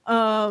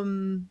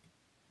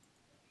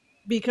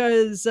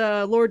 Because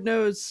Lord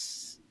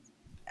knows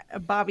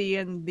Bobby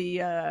and the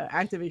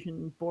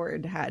Activision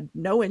board had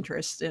no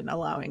interest in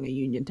allowing a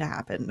union to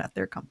happen at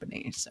their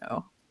company.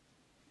 So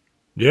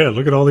Yeah,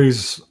 look at all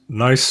these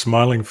nice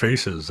smiling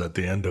faces at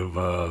the end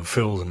of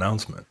Phil's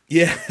announcement.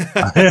 Yeah.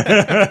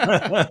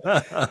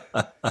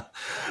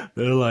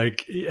 They're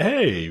like,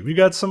 hey, we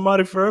got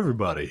somebody for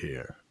everybody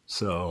here.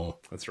 So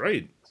That's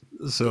right.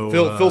 So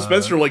Phil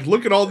Spencer, like,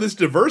 look at all this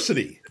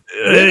diversity.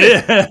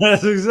 Yeah,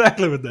 that's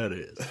exactly what that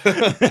is.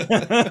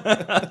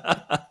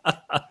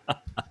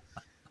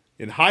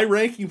 In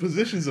high-ranking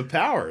positions of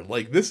power,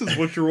 like, this is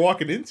what you're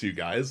walking into,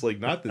 guys. Like,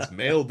 not this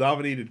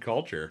male-dominated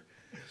culture.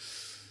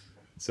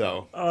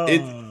 So,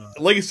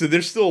 like I said,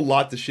 there's still a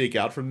lot to shake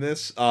out from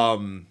this.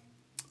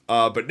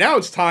 But now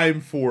it's time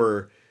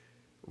for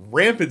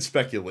rampant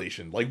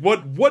speculation. Like,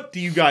 what do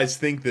you guys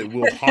think that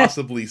we'll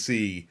possibly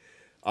see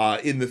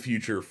in the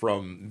future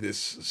from this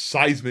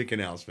seismic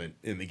announcement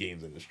in the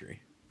games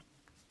industry?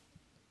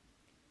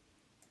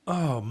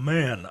 Oh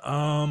man.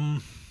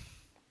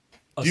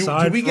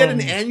 Do we get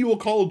an annual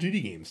Call of Duty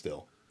game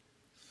still?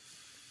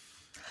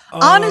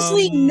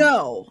 Honestly,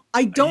 no.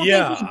 I don't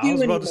think we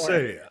do anymore.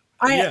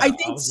 I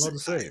think I was about to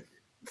say.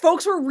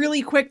 Folks were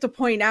really quick to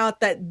point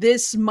out that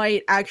this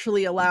might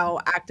actually allow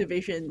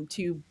Activision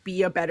to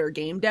be a better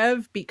game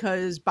dev,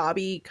 because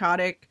Bobby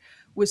Kotick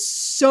was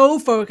so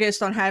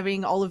focused on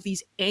having all of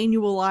these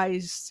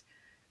annualized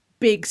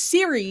big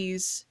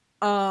series,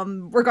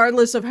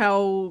 regardless of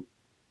how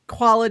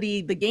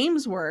quality the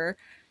games were,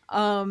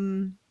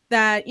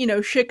 that, you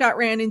know, shit got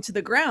ran into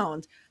the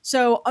ground.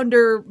 So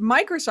under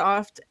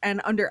Microsoft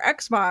and under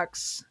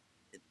Xbox,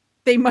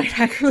 they might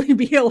actually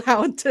be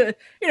allowed to,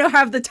 you know,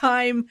 have the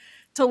time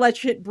to let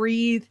shit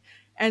breathe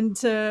and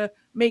to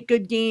make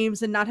good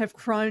games and not have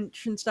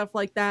crunch and stuff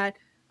like that.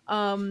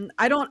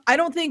 I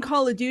don't think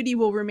Call of Duty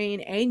will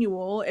remain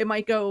annual. It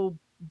might go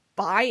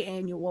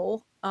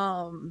biannual.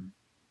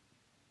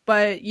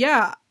 But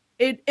yeah,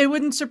 it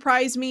wouldn't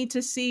surprise me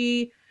to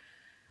see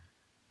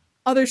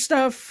other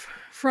stuff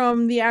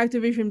from the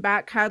Activision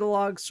back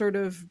catalog sort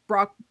of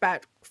brought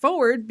back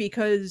forward,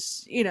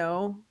 because, you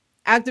know,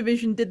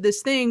 Activision did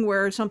this thing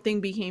where something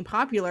became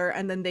popular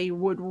and then they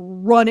would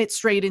run it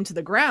straight into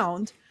the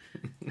ground.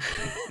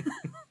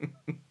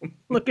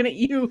 Looking at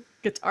you,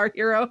 Guitar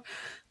Hero.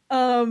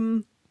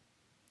 So,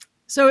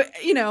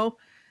 you know,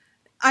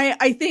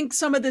 I think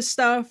some of this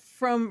stuff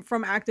from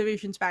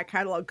Activision's back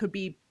catalog could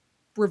be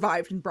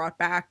revived and brought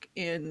back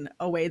in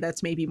a way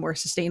that's maybe more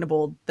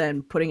sustainable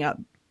than putting out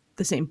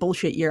the same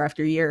bullshit year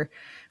after year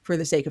for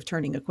the sake of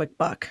turning a quick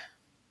buck.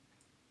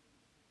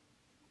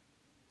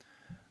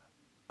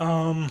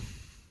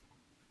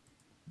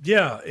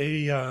 Yeah,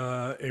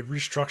 a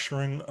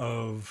restructuring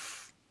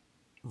of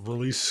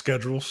release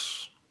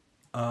schedules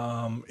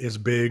is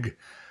big.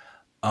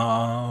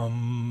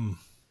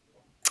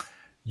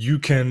 You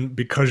can,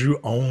 because you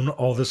own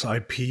all this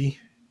IP,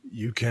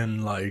 you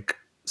can like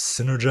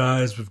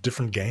synergize with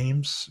different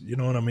games. You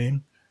know what I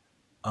mean?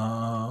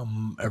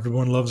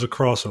 Everyone loves a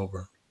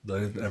crossover.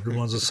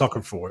 Everyone's a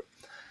sucker for it.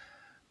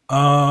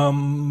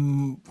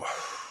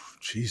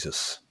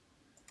 Jesus.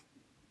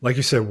 Like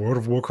you said, World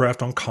of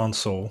Warcraft on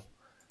console.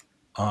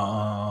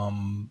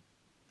 I'm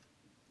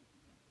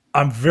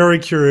very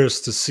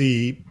curious to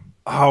see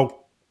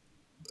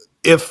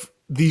if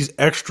these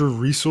extra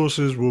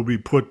resources will be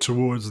put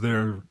towards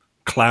their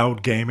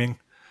cloud gaming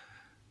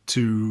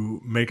to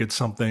make it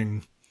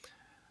something.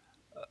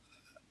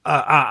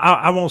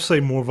 I won't say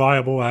more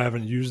viable. I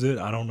haven't used it.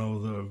 I don't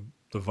know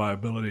the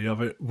viability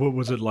of it. What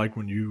was it like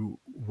when you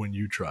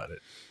tried it?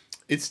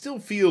 It still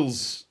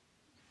feels,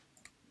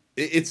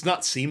 it's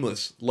not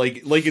seamless.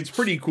 Like it's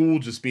pretty cool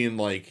just being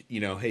like,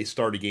 you know, hey,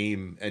 start a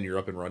game and you're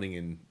up and running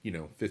in, you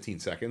know, 15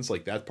 seconds.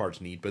 Like, that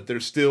part's neat, but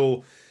there's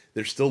still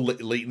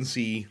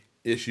latency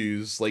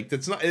issues. Like,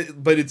 that's not,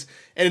 but it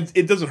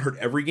doesn't hurt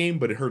every game,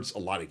 but it hurts a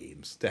lot of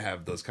games to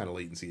have those kind of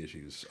latency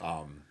issues.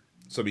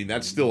 So I mean,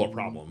 that's still a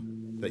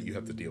problem that you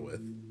have to deal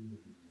with.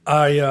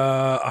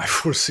 I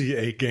foresee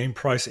a game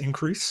price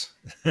increase.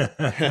 There's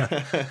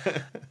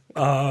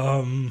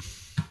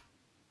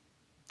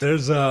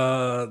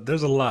a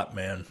lot,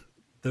 man.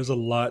 There's a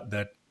lot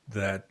that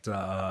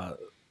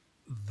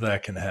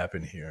can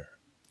happen here.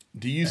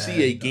 Do you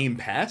see a Game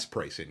Pass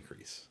price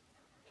increase?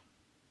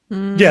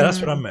 Yeah,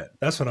 that's what I meant.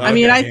 That's what I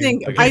mean. I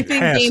think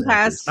Game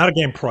Pass, not a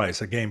game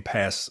price, a Game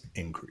Pass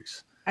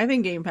increase. I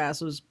think Game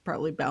Pass was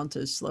probably bound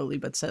to slowly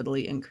but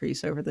steadily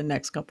increase over the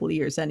next couple of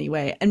years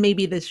anyway, and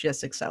maybe this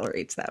just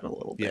accelerates that a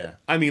little bit. Yeah,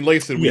 I mean, like I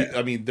said,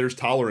 I mean, there's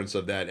tolerance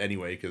of that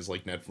anyway, because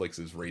like Netflix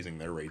is raising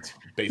their rates.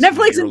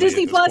 Netflix and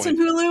Disney Plus and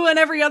Hulu and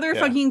every other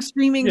fucking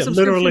streaming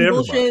subscription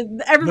bullshit.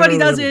 Everybody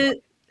does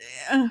it.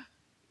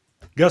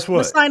 Guess what?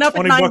 We'll sign up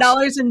at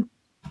 $9, and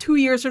 2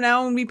 years from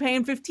now, and we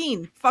paying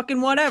 $15. Fucking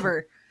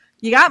whatever.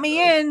 You got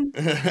me in.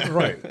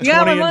 Right. You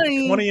got my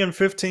money.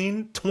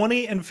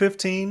 $20 and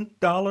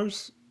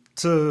 $15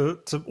 to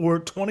or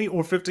 $20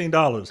 or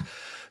 $15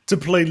 to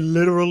play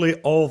literally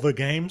all the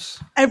games.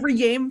 Every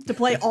game, to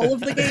play all of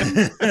the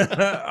games.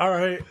 All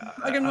right.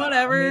 Fucking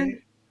whatever.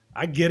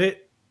 I get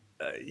it.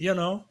 You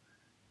know,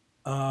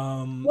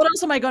 Um, What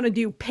else am I going to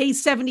do? Pay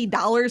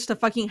 $70 to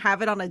fucking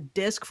have it on a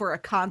disc for a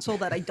console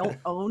that I don't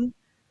own?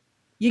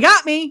 You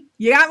got me.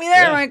 You got me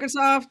there, Yeah.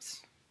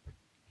 Microsoft.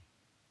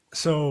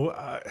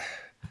 so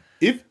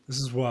If this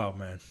is wild,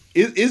 man.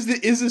 is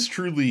this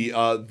truly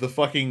the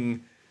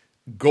fucking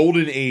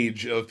golden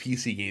age of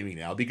PC gaming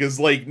now? Because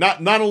like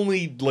not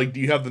only like do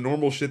you have the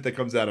normal shit that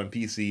comes out on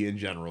PC in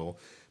general,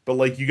 but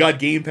like you got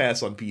Game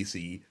Pass on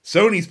PC.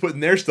 Sony's putting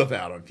their stuff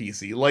out on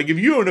PC. Like if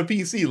you own a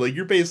PC, like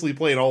you're basically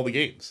playing all the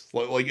games.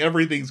 Like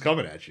everything's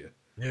coming at you.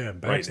 Yeah,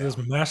 back Right to this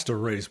master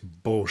race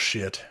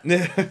bullshit.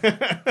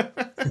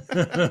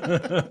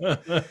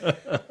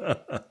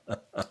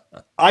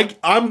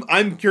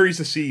 I'm curious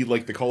to see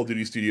like the Call of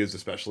Duty studios,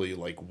 especially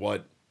like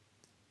what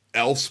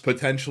else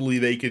potentially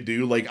they could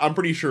do. Like I'm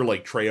pretty sure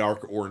like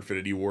Treyarch or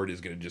Infinity Ward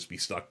is going to just be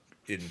stuck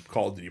in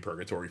Call of Duty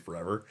purgatory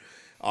forever.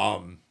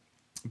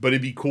 But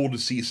it'd be cool to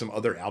see some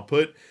other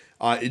output.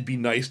 It'd be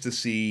nice to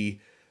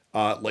see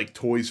like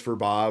Toys for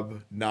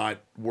Bob not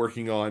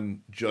working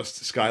on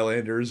just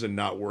Skylanders and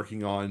not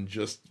working on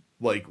just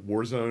like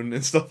Warzone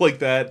and stuff like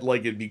that.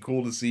 Like it'd be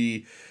cool to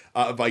see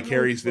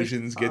Vicarious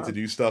Visions get to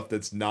do stuff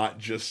that's not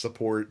just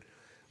support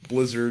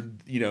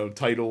Blizzard,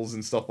 titles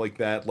and stuff like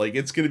that. Like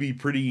it's going to be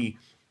pretty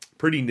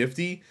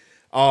nifty.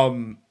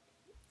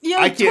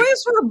 Yeah,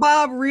 Toys for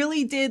Bob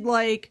really did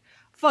like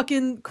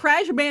fucking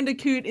Crash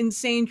Bandicoot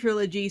Insane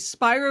Trilogy,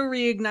 Spyro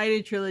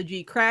Reignited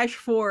Trilogy, Crash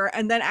 4,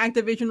 and then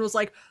Activision was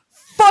like,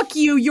 fuck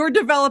you, you're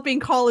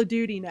developing Call of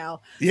Duty now.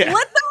 Yeah.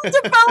 Let them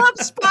develop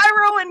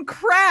Spyro and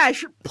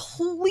Crash,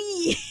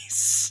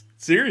 please.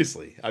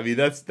 Seriously. I mean,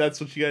 that's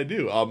what you gotta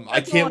do.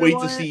 I can't wait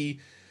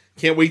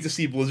to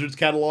see Blizzard's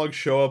catalog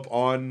show up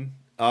on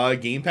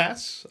Game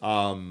Pass.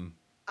 I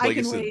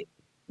can wait.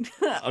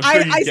 I'm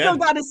sure I still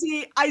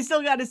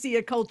gotta see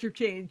a culture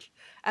change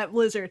at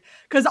Blizzard,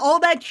 because all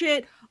of that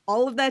shit,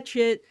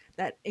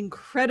 that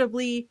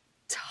incredibly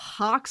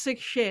toxic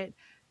shit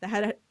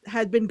that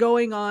had been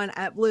going on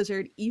at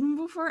Blizzard even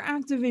before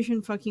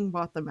Activision fucking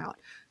bought them out.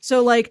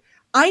 So like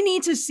I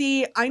need to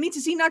see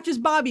not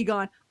just Bobby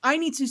gone. I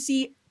need to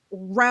see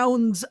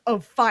rounds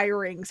of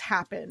firings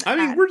happen.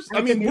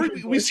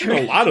 We've seen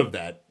a lot of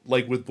that,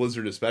 like with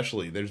Blizzard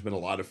especially. There's been a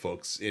lot of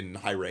folks in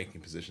high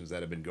ranking positions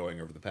that have been going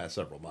over the past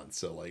several months.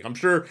 So like I'm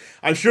sure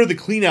the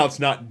clean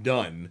out's not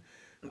done.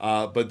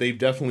 But they've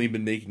definitely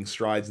been making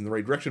strides in the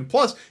right direction.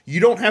 Plus, you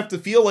don't have to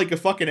feel like a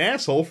fucking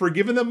asshole for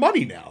giving them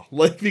money now.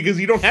 Like, because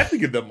you don't have to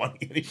give them money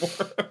anymore.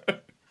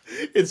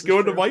 It's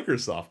going to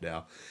Microsoft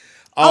now.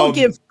 I'll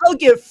give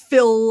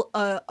Phil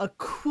a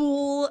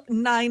cool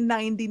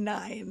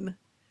 $9.99.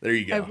 There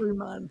you go. Every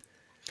month.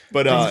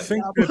 But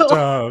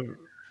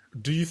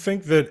do you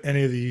think that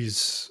any of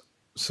these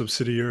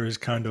subsidiaries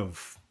kind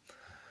of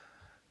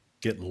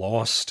get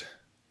lost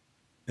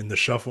in the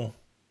shuffle?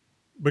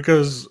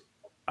 Because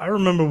I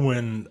remember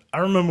when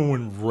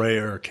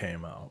Rare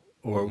came out,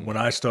 or when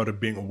I started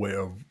being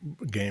aware of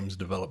games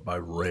developed by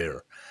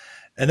Rare,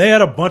 and they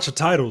had a bunch of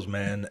titles,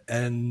 man,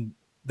 and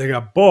they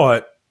got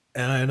bought,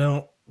 and I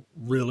don't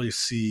really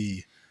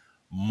see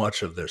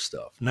much of their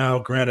stuff. Now,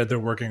 granted, they're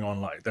working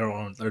on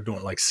they're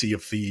doing like Sea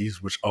of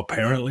Thieves, which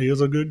apparently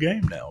is a good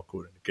game now,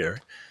 according to Gary.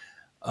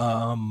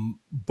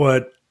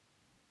 But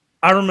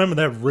I remember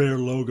that Rare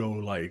logo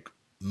like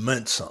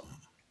meant something.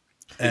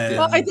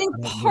 Well, I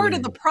think part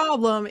of the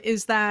problem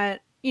is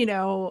that,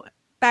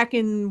 back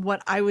in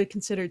what I would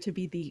consider to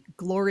be the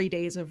glory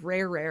days of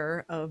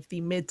Rare of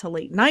the mid to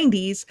late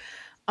 90s,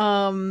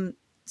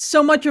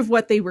 so much of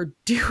what they were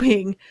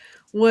doing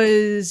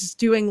was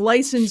doing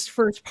licensed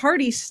first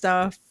party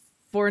stuff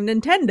for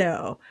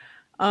Nintendo.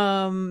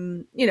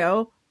 Donkey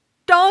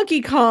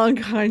Kong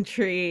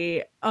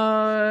Country,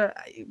 GoldenEye,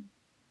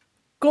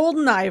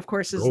 of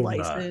course, is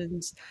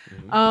licensed.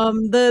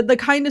 Mm-hmm. The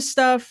kind of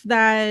stuff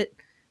that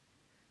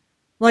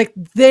like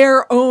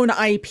their own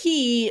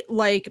IP,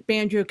 like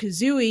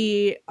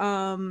Banjo-Kazooie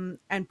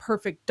and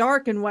Perfect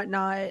Dark and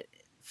whatnot,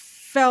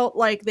 felt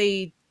like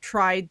they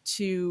tried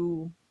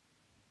to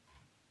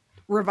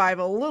revive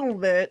a little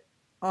bit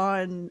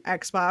on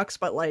Xbox,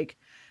 but like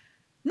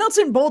Nuts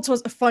and Bolts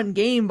was a fun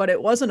game, but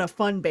it wasn't a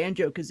fun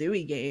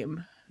Banjo-Kazooie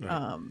game.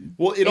 Right.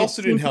 Well, it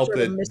also didn't help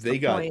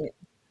that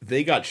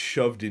they got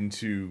shoved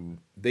into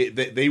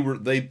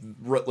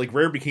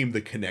Rare became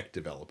the Kinect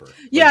developer.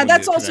 Yeah,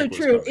 that's also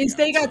true.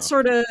 They got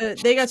sort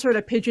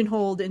of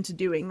pigeonholed into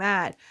doing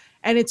that.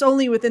 And it's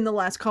only within the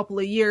last couple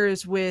of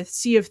years with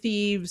Sea of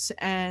Thieves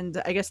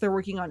and I guess they're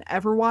working on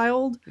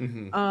Everwild,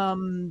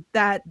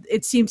 that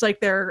it seems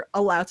like they're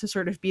allowed to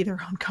sort of be their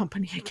own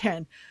company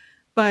again.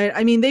 But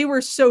I mean, they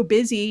were so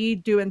busy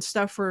doing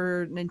stuff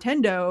for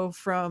Nintendo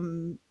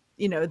from,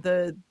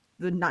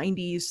 the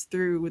 90s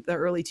through the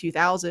early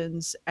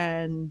 2000s.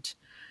 And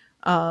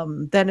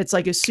then it's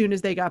like, as soon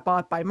as they got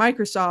bought by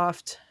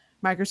Microsoft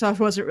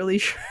wasn't really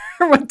sure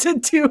what to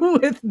do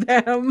with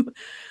them.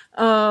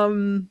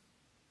 So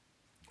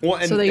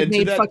they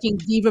made fucking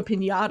Viva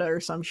Pinata or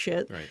some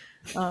shit. Right.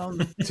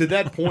 To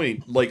that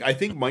point, like I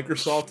think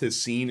Microsoft has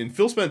seen, and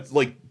Phil Spencer,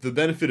 like the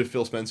benefit of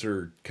Phil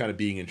Spencer kind of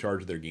being in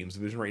charge of their games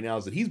division right now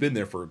is that he's been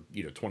there for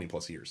 20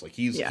 plus years. Like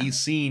he's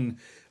seen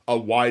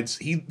a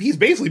he's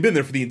basically been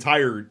there for the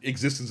entire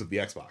existence of the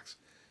Xbox,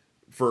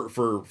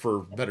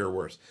 for better or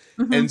worse,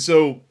 and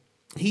so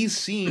he's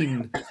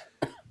seen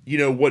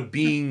what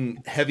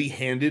being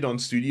heavy-handed on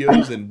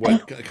studios and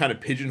what kind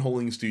of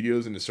pigeonholing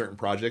studios into certain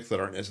projects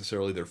that aren't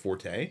necessarily their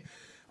forte,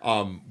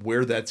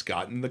 where that's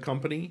gotten the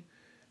company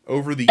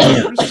over the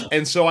years.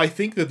 And so I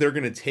think that they're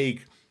going to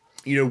take,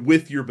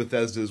 with your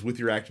Bethesdas, with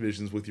your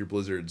Activisions, with your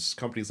Blizzards,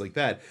 companies like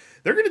that,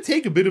 they're going to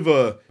take a bit of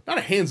not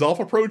a hands-off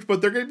approach, but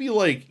they're going to be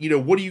like,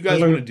 what do you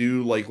guys want to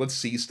do? Like, let's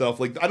see stuff.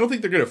 Like, I don't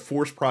think they're going to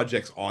force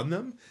projects on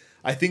them.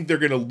 I think they're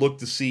going to look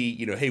to see,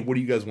 hey, what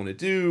do you guys want to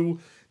do?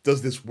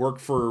 Does this work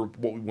for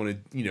what we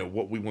want to,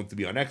 what we want to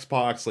be on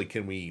Xbox? Like,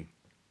 can we,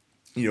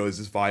 is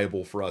this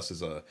viable for us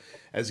as a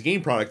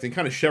game product, and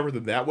kind of shepherd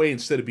them that way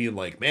instead of being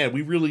like, man,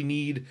 we really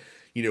need,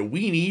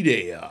 we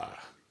need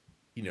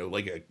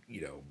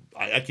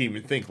I can't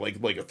even think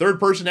like a third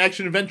person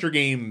action adventure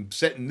game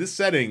set in this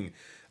setting.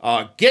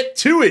 Get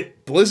to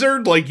it,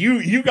 Blizzard. Like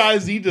you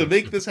guys need to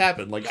make this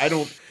happen. Like I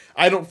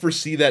don't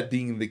foresee that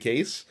being the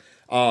case.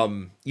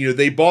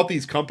 They bought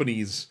these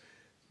companies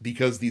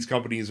because these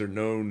companies are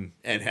known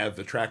and have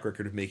the track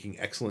record of making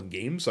excellent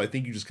games. So I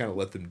think you just kind of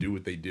let them do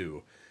what they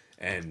do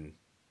and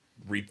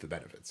reap the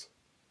benefits.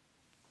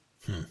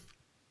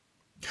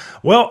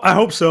 Well, I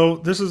hope so.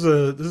 This is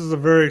a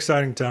very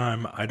exciting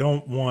time. I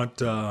don't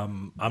want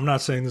I'm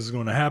not saying this is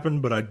going to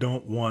happen, but I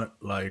don't want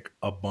like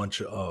a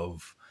bunch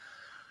of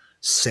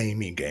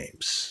samey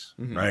games,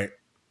 right?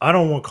 I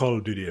don't want Call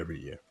of Duty every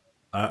year.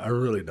 I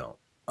really don't.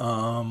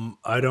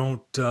 I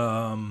don't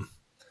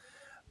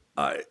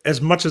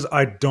as much as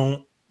I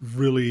don't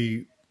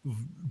really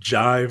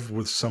jive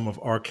with some of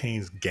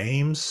Arcane's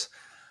games,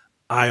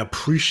 I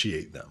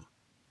appreciate them.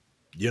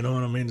 You know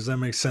what I mean? Does that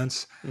make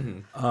sense?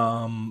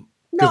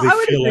 Because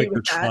they feel like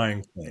they're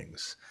trying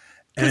things,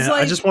 and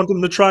I just want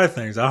them to try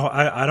things.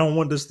 I don't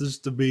want this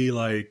to be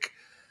like,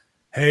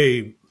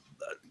 hey,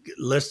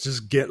 let's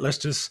just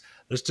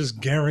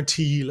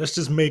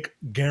make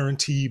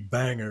guaranteed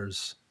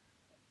bangers,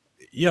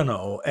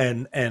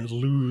 and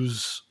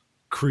lose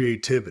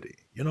creativity.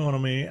 You know what I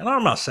mean? And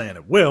I'm not saying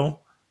it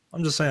will.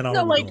 I'm just saying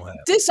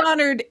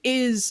Dishonored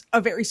is a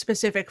very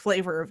specific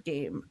flavor of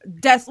game.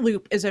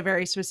 Deathloop is a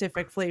very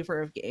specific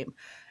flavor of game.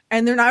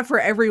 And they're not for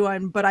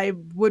everyone, but I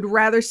would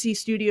rather see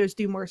studios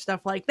do more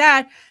stuff like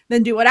that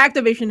than do what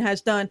Activision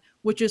has done,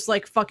 which is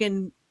like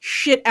fucking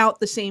shit out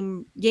the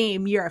same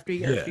game year after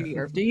year after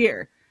year after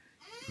year.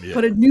 Yeah.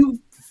 Put a new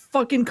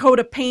fucking coat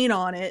of paint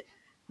on it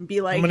and be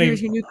like,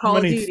 here's your new Call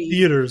of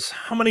Duty.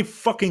 How many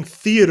fucking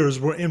theaters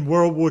were in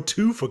World War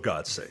II, for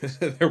God's sake?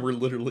 There were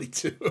literally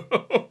 2.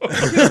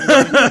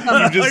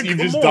 you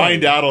just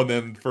dined out on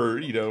them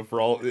for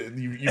all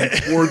you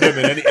explored them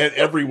in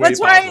every way. That's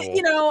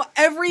possible.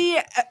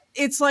 Why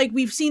it's like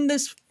we've seen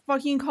this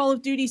fucking Call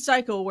of Duty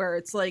cycle where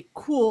it's like,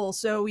 cool,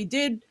 so we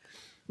did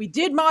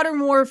Modern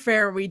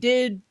Warfare, we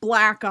did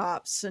Black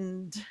Ops,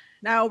 and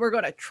now we're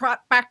gonna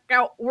trot back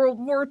out World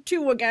War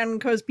II again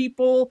because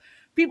people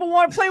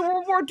want to play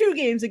World War II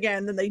games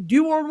again. Then they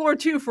do World War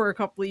II for a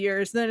couple of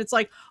years. Then it's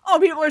like, oh,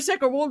 people are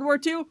sick of World War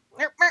II.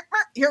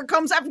 Here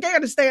comes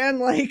Afghanistan.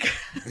 Like,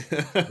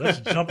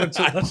 let's jump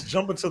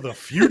into the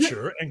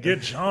future and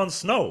get Jon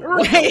Snow.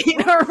 Right?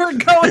 Or we're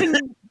going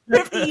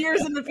 50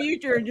 years in the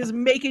future and just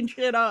making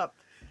shit up.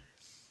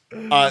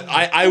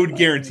 I would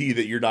guarantee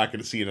that you're not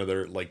going to see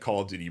another like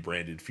Call of Duty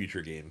branded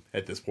future game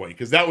at this point,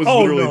 because that was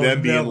literally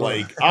them being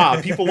like,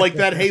 people like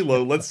that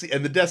Halo, let's see,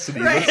 and the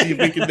Destiny, let's see if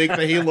we can make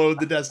the Halo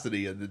the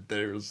Destiny, and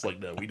they're just like,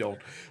 no,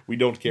 we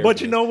don't care.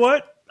 But you know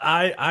what?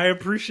 I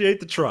appreciate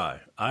the try.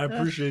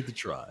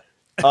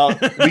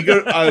 We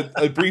go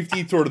a brief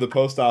detour to the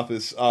post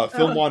office.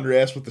 Phil Wander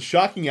asked, with the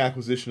shocking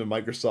acquisition of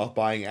Microsoft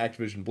buying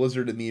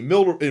Activision-Blizzard, in the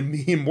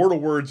immortal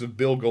words of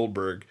Bill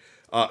Goldberg,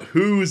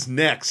 who's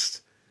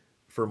next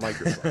for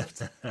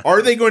Microsoft?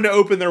 Are they going to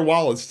open their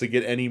wallets to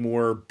get any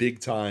more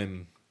big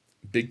time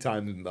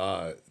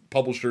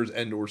publishers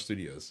and or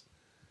studios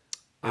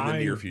in the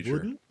near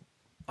future?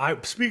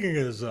 Speaking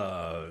as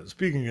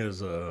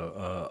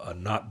a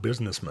not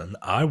businessman,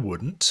 I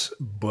wouldn't.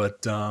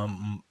 But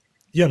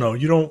you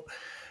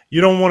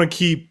don't want to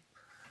keep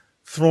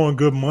throwing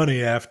good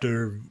money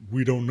after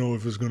we don't know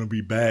if it's going to be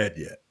bad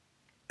yet.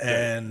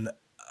 And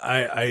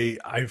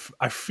I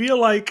feel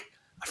like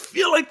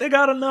they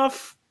got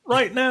enough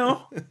right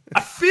now.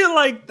 I feel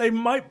like they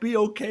might be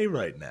okay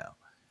right now.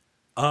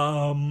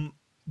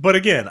 But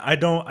again, I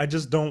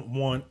just don't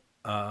want,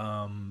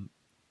 I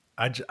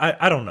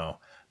don't know.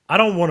 I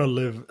don't want to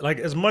live like,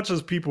 as much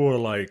as people are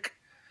like,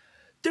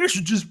 there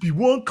should just be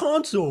one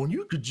console and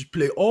you could just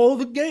play all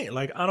the game.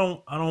 Like, I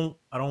don't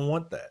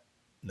want that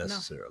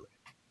necessarily.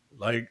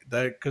 No. Like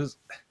that. 'Cause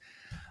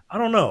I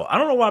don't know. I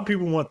don't know why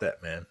people want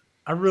that, man.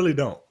 I really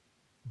don't.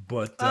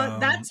 But,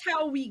 that's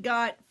how we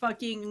got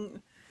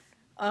fucking,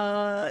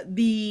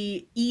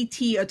 the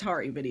E.T.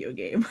 Atari video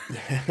game.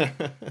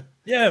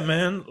 Yeah,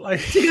 man. Like,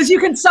 because you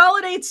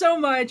consolidate so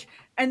much,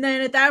 and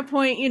then at that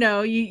point,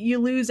 you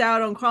lose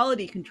out on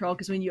quality control,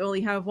 because when you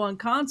only have one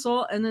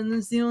console and then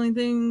that's the only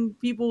thing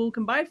people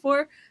can buy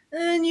for,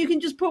 then you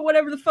can just put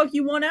whatever the fuck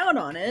you want out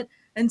on it.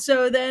 And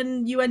so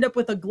then you end up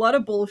with a glut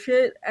of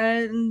bullshit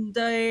and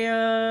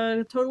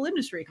a total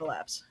industry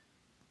collapse.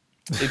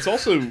 It's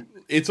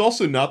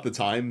also not the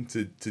time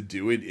to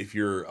do it if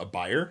you're a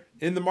buyer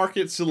in the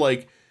market. So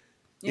like,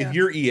 if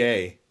you're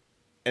EA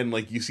and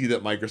like you see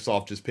that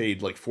Microsoft just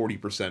paid like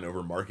 40%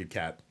 over market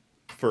cap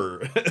for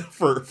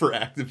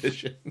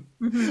Activision,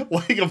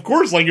 like, of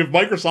course, like if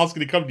Microsoft's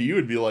going to come to you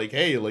and be like,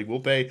 hey, like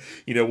we'll pay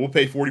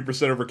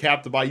 40% over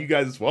cap to buy you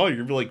guys as well, you're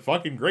going to be like,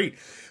 fucking great.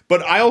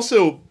 But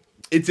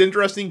it's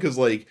interesting because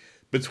like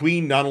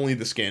between not only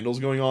the scandals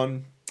going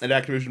on at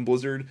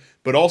Activision-Blizzard,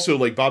 but also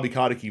like Bobby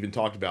Kotick even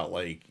talked about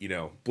like,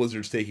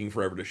 Blizzard's taking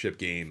forever to ship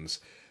games.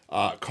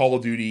 Call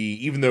of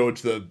Duty, even though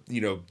it's the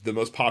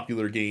most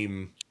popular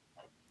game,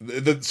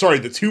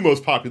 the two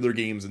most popular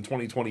games in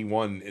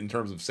 2021 in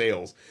terms of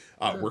sales,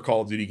 were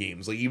Call of Duty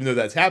games. Like, even though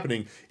that's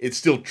happening, it's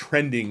still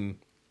trending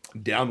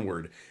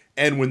downward.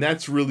 And when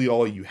that's really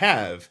all you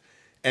have,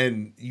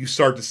 and you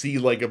start to see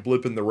like a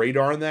blip in the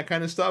radar and that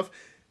kind of stuff,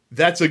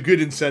 that's a good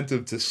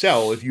incentive to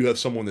sell if you have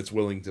someone that's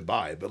willing to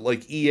buy. But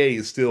like EA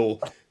is still,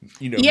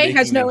 EA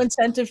has no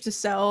incentive to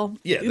sell.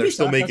 Yeah, Ubisoft they're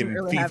still making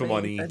really FIFA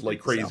money like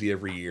crazy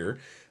every year.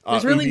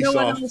 There's really no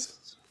one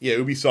else. Yeah,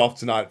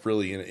 Ubisoft's not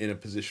really in a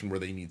position where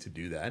they need to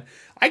do that.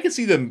 I could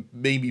see them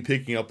maybe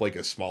picking up like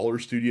a smaller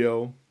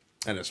studio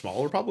and a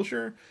smaller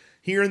publisher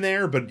here and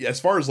there. But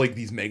as far as like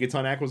these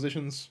Megaton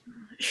acquisitions,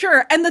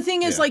 sure. And the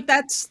thing is, like,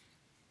 that's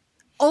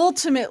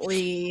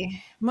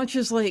ultimately, much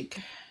as like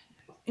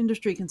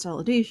industry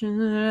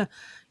consolidation,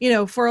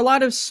 for a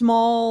lot of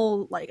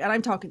small, like, and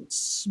I'm talking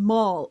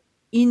small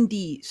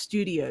indie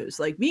studios,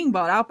 like being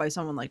bought out by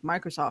someone like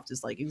Microsoft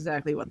is like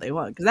exactly what they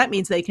want, because that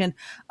means they can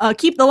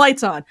keep the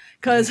lights on,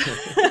 because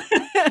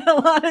a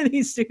lot of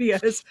these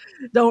studios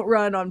don't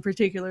run on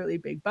particularly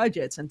big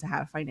budgets, and to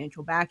have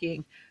financial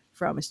backing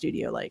from a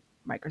studio like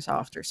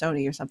Microsoft or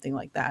Sony or something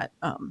like that,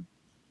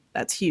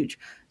 that's huge.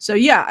 So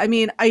yeah, I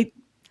mean, I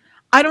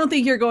don't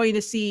think you're going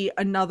to see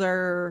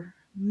another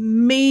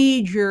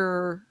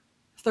major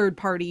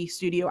third-party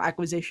studio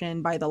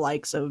acquisition by the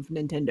likes of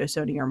Nintendo,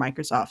 Sony, or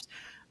Microsoft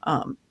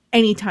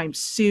anytime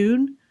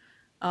soon.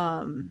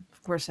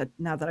 Of course,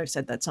 now that I've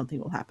said that, something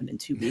will happen in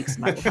 2 weeks,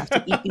 and I will have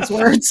to eat these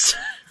words.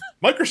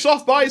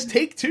 Microsoft buys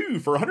Take-Two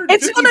for $150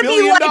 it's gonna be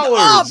billion. Like,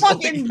 oh,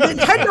 fucking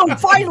Nintendo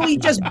finally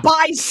just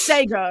buys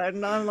Sega,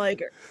 and I'm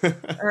like, all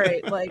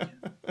right, like,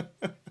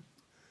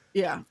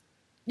 yeah,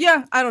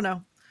 I don't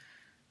know.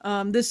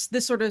 This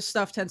sort of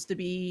stuff tends to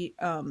be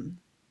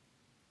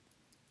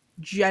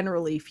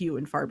generally few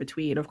and far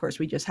between. Of course,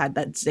 we just had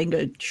that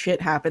Zynga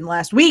shit happen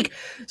last week,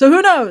 so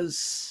who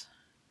knows?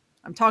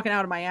 I'm talking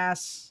out of my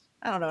ass.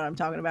 I don't know what I'm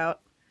talking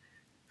about.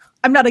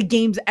 I'm not a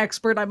games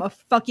expert. I'm a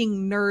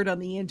fucking nerd on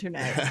the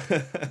internet.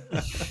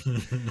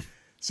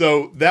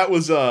 So that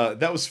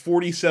was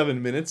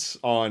 47 minutes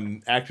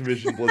on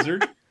Activision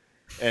Blizzard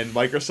and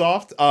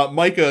Microsoft.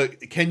 Micah,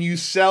 can you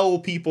sell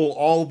people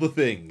all the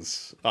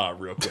things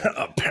real quick?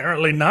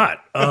 Apparently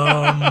not.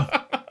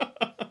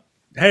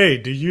 Hey,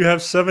 do you have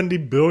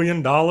 $70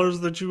 billion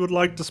that you would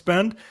like to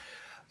spend?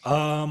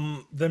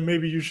 Then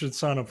maybe you should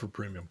sign up for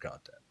premium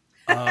content.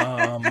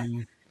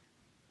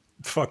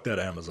 Fuck that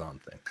Amazon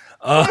thing.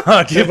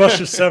 Give us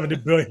your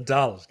 $70 billion,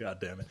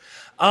 goddammit.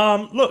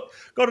 Look,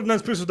 go to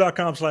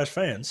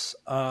denspixels.com/fans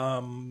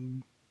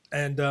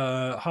and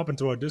hop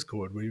into our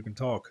Discord, where you can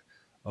talk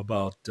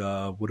about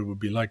what it would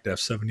be like to have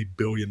 $70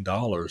 billion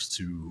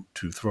to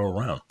throw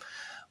around.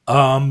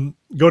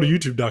 Go to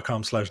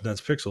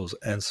youtube.com/denspixels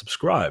and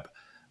subscribe.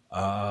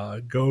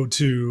 Go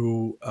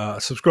to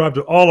subscribe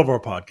to all of our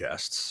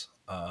podcasts.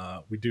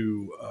 We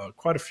do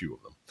quite a few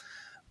of them.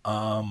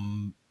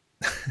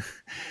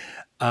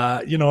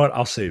 You know what?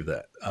 I'll save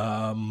that.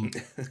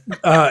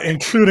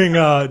 Including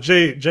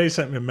Jay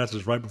sent me a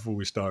message right before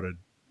we started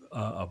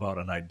about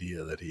an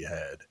idea that he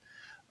had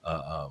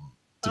to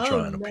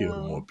try and appeal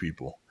to more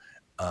people.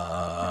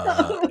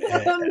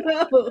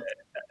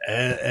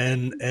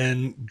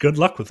 And good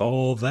luck with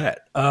all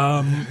that.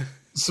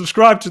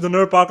 Subscribe to the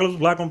Nerdpocalypse,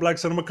 Black on Black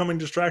Cinema, Coming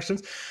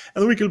Distractions,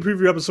 and the weekly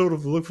preview episode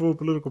of the Look Forward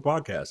Political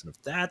Podcast. And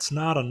if that's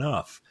not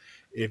enough,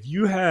 if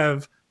you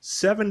have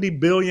 $70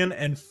 billion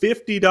and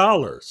 $50,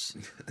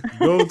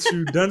 go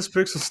to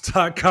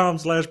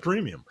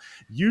denspixels.com/premium.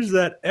 Use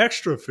that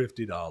extra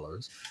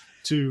 $50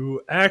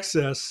 to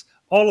access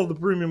all of the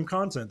premium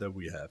content that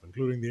we have,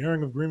 including the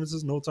airing of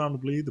grievances, No Time to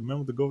Bleed, the Men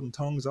with the Golden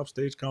Tongues,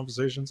 Upstage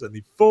Conversations, and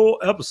the full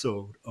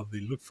episode of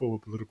the Look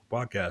Forward Political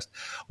Podcast,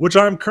 which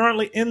I'm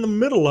currently in the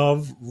middle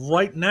of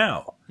right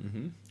now.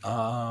 Mm-hmm.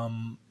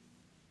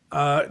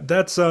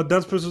 That's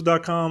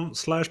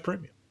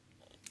denspixels.com/premium.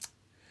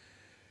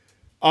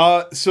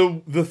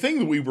 So the thing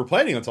that we were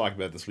planning on talking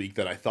about this week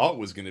that I thought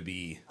was going to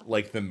be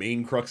like the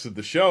main crux of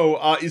the show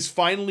is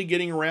finally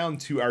getting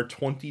around to our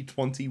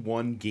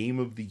 2021 Game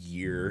of the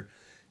Year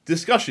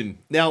discussion.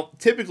 Now,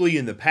 typically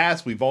in the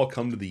past, we've all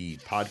come to the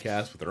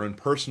podcast with our own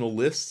personal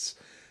lists,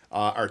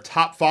 our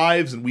top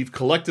fives, and we've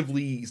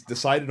collectively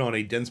decided on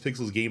a Dense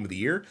Pixels game of the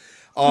year.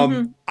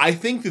 I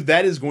think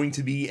that is going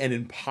to be an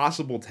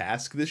impossible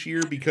task this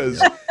year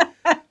because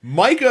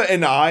Micah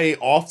and I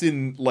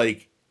often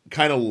like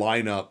kind of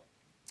line up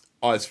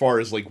as far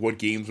as like what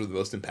games were the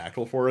most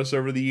impactful for us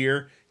over the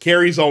year.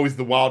 Carrie's always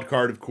the wild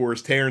card, of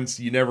course. Terrence,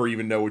 you never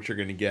even know what you're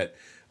going to get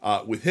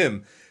with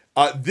him.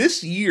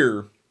 This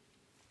year,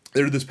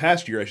 or this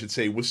past year, I should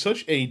say, was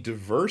such a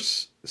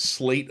diverse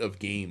slate of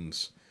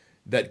games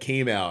that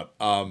came out.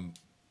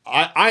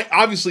 I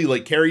obviously,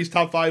 like, Carrie's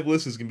top 5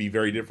 list is going to be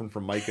very different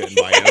from Micah and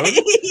my own.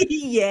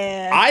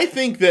 Yeah. I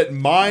think that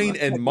mine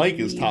and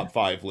Micah's top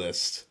 5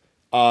 list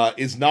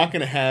is not going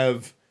to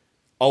have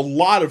a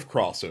lot of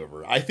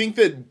crossover. I think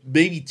that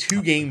maybe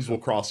 2 games will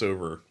cross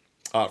over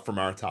from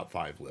our top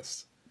 5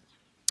 list.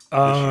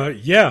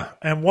 Yeah,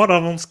 and one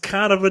of them's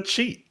kind of a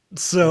cheat.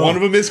 So one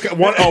of them is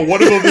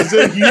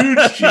a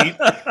huge cheat,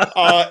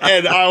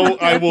 and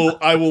I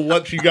will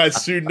let you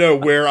guys soon know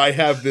where I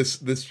have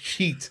this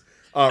cheat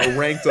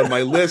ranked on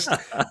my list.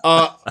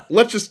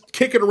 Let's just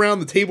kick it around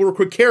the table real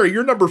quick. Carrie,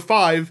 your number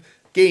 5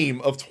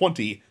 game of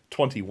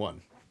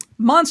 2021.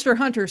 Monster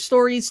Hunter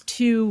Stories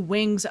 2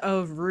 Wings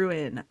of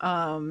Ruin.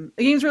 The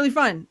game's really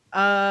fun.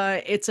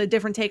 It's a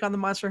different take on the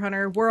Monster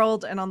Hunter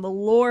world and on the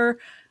lore.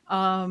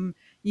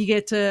 You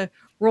get to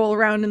roll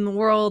around in the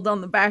world on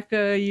the back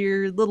of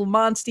your little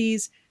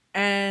monsties.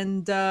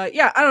 And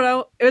yeah, I don't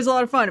know. It was a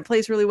lot of fun. It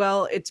plays really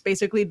well. It's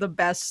basically the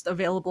best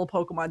available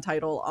Pokemon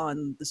title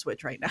on the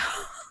Switch right now.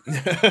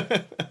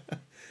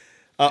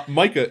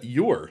 Micah,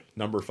 your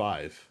number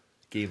 5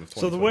 game of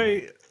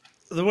 2021.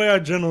 So the way I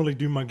generally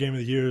do my game of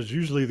the year is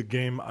usually the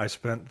game I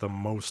spent the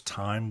most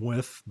time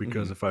with,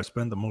 because if I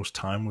spend the most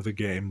time with a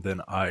game,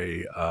 then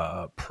I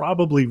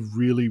probably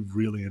really,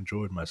 really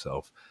enjoyed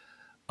myself.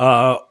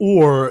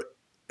 Or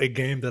a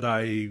game that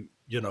I,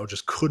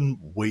 just couldn't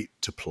wait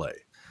to play.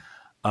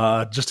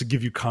 Just to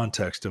give you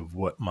context of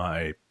what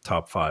my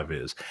top 5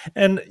 is.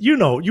 And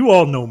you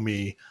all know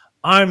me.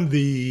 I'm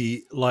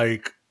the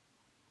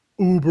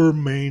uber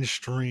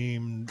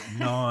mainstream,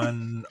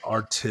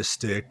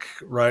 non-artistic,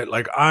 right?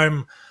 Like I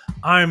am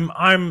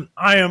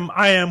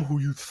who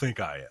you think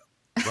I am,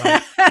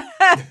 right?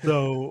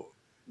 So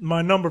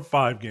my number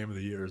 5 game of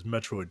the year is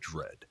Metroid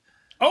Dread.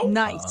 Oh,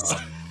 nice.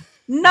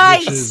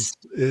 Nice.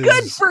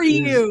 Good for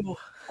you.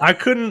 I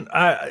couldn't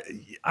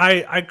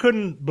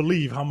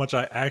believe how much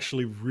I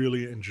actually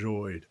really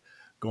enjoyed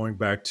going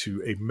back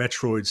to a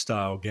Metroid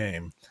style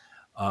game.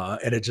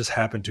 And it just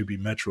happened to be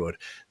Metroid.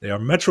 They are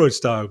Metroid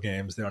style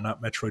games. They are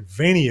not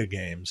Metroidvania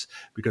games,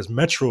 because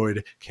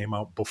Metroid came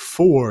out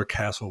before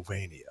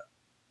Castlevania.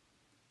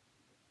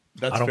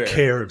 That's I don't fair.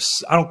 care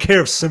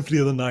if Symphony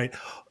of the Night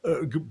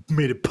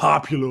made it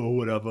popular or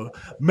whatever.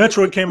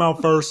 Metroid came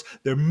out first.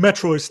 They're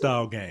Metroid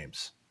style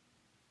games.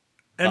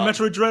 And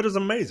Metroid Dread is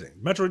amazing.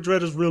 Metroid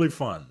Dread is really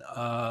fun.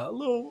 A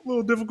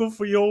little difficult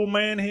for your old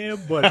man here,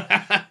 but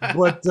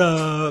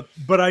I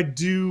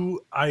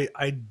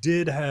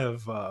did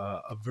have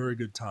a very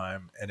good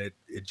time, and it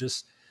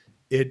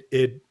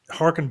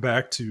harkened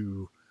back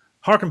to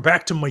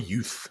my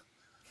youth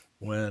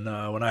when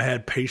I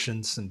had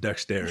patience and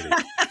dexterity.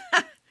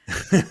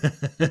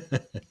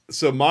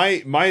 So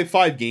my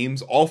 5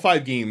 games, all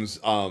 5 games,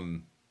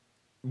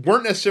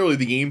 weren't necessarily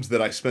the games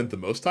that I spent the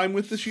most time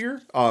with this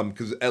year.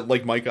 Because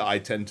like Micah, I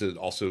tend to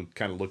also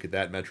kind of look at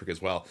that metric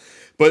as well.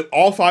 But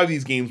all 5 of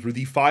these games were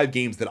the 5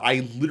 games that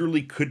I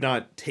literally could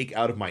not take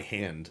out of my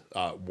hand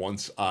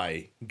once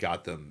I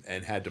got them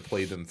and had to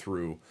play them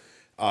through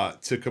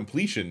to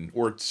completion,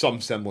 or some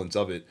semblance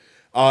of it.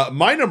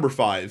 My number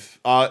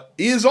 5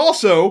 is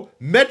also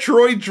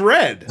Metroid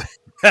Dread.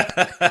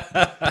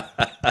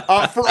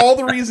 For all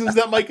the reasons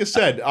that Micah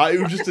said.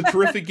 It was just a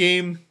terrific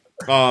game.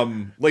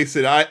 Like I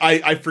said,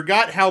 I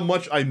forgot how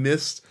much I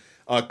missed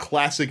a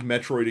classic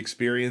Metroid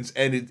experience,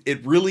 and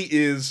it really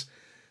is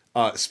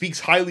speaks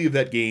highly of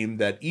that game,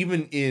 that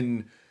even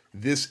in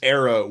this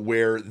era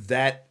where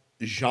that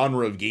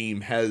genre of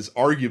game has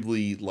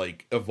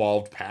arguably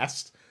evolved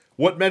past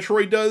what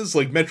Metroid does,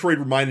 Metroid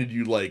reminded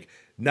you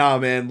nah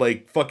man,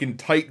 fucking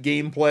tight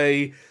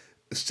gameplay,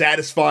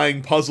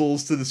 satisfying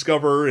puzzles to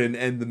discover,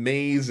 and the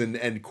maze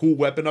and cool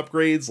weapon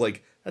upgrades,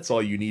 that's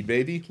all you need,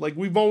 baby.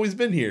 We've always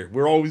been here.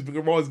 We're always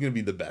going to be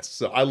the best.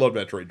 So I love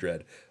Metroid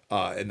Dread,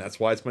 and that's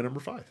why it's my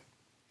number 5.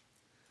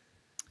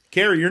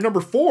 Carrie, you're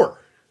number 4.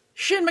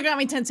 Shin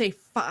Megami Tensei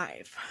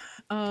 5.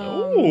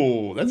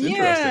 Oh, that's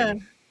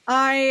interesting.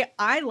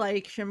 I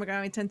like Shin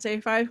Megami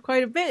Tensei 5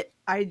 quite a bit.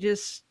 I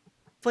just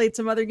played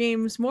some other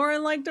games more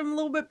and liked them a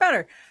little bit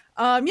better.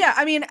 Yeah,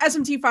 I mean,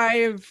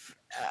 SMT5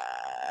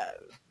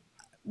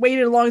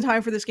 waited a long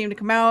time for this game to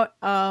come out.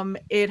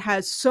 It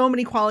has so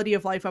many quality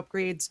of life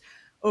upgrades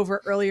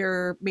over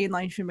earlier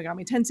mainline Shin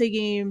Megami Tensei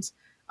games.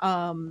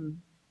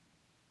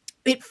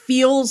 It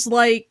feels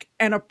like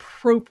an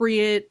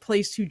appropriate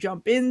place to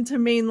jump into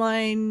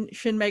mainline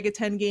Shin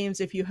Megaton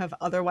games if you have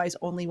otherwise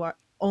only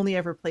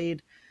ever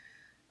played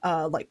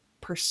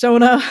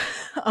Persona.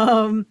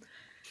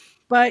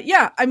 But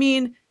yeah, I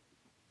mean,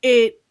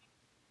 it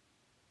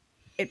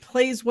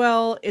plays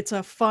well. It's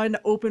a fun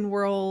open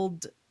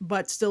world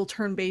but still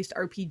turn-based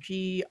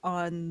RPG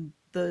on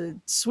the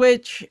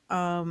Switch.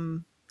 I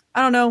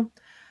don't know.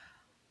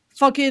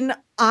 Fucking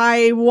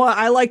I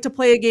like to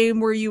play a game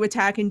where you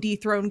attack and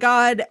dethrone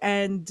God,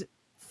 and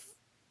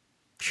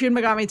Shin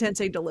Megami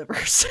Tensei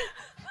delivers.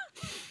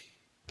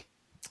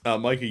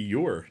 Micah,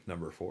 your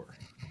number 4.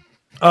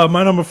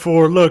 My number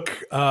 4.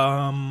 Look,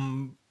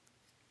 I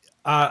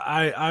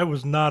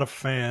was not a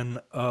fan.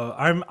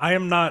 I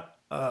am not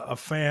a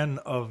fan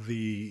of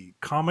the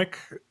comic.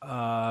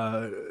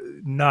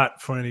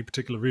 Not for any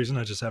particular reason.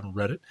 I just haven't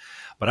read it.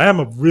 But I am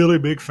a really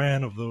big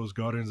fan of those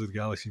Guardians of the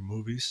Galaxy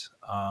movies.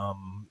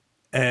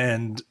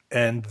 And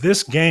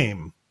this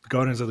game,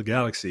 Guardians of the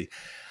Galaxy,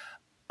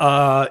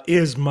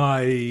 is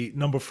my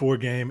number 4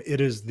 game.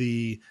 It is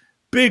the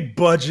big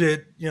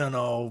budget,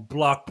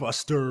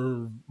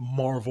 blockbuster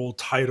Marvel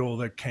title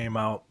that came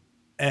out.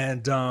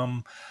 And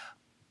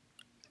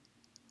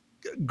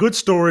good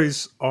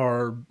stories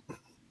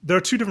there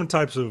are two different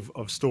types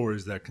of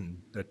stories that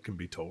can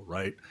be told,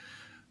 right?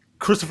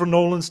 Christopher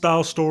Nolan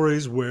style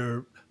stories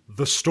where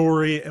the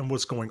story and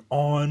what's going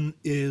on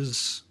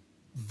is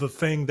the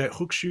thing that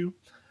hooks you,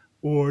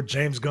 or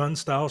James Gunn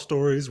style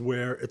stories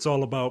where it's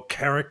all about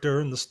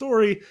character and the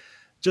story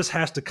just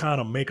has to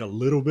kind of make a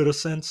little bit of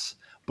sense,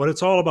 but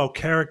it's all about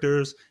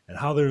characters and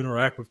how they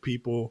interact with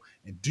people,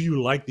 and do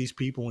you like these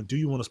people, and do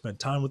you want to spend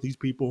time with these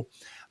people?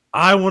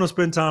 I want to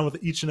spend time with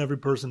each and every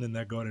person in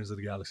that Guardians of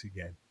the Galaxy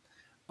game.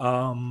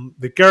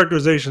 The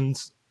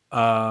characterizations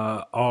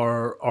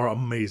are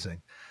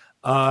amazing.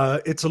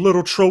 It's a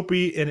little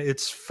tropey in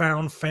its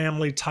found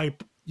family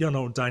type,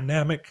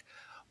 dynamic,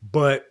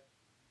 but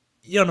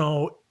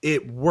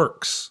it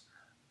works.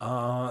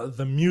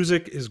 The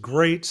music is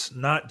great,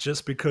 not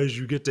just because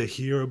you get to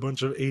hear a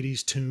bunch of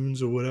 80s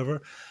tunes or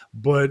whatever,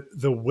 but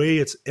the way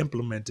it's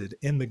implemented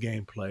in the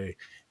gameplay,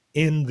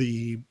 in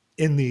the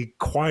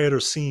quieter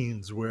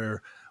scenes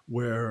where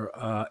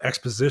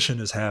exposition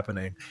is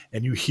happening,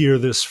 and you hear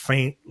this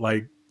faint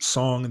like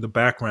song in the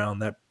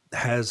background that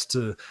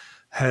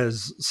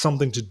has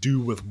something to do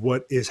with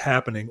what is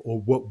happening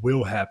or what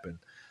will happen.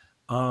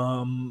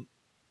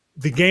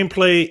 The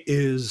gameplay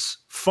is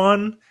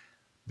fun.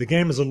 The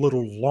game is a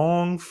little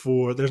long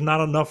there's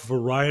not enough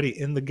variety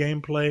in the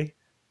gameplay,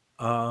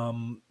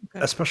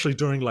 especially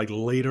during like the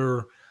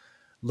later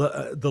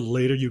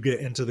you get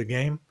into the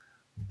game.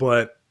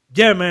 But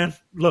yeah, man,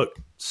 look,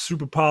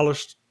 super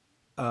polished.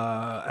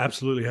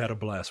 Absolutely had a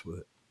blast with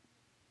it.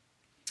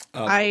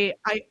 I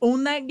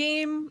own that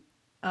game.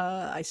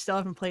 I still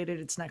haven't played it.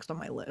 It's next on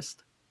my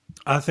list.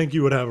 I think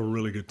you would have a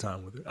really good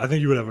time with it. I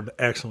think you would have an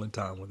excellent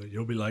time with it.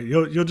 You'll be like,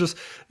 you'll just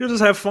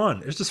have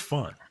fun. It's just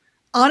fun.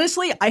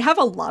 Honestly, I have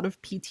a lot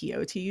of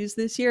PTO to use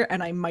this year,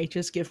 and I might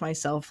just give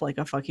myself like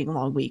a fucking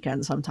long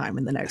weekend sometime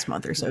in the next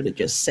month or so to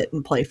just sit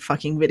and play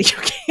fucking video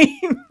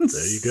games.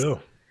 There you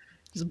go.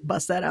 Just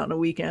bust that out in a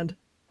weekend.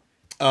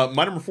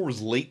 My number 4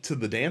 was late to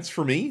the dance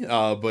for me,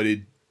 but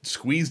it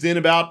squeezed in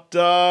about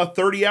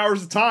 30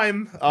 hours of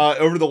time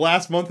over the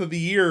last month of the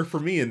year for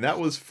me, and that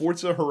was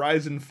Forza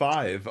Horizon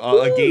 5,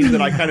 a game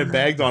that I kind of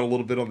bagged on a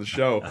little bit on the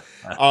show.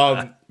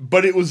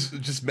 But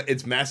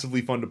it's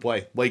massively fun to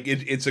play. Like,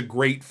 it's a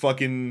great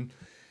fucking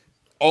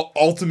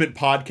ultimate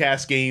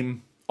podcast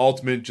game,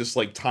 ultimate just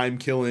like time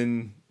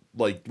killing,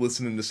 like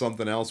listening to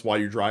something else while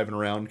you're driving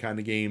around kind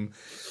of game.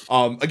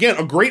 Again,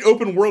 a great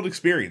open world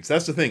experience.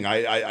 That's the thing.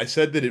 I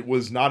said that it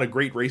was not a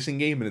great racing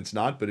game, and it's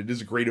not, but it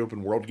is a great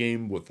open world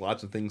game with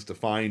lots of things to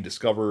find,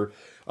 discover,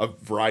 a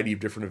variety of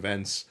different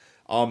events.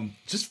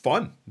 Just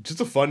fun.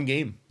 Just a fun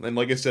game. And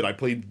like I said, I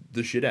played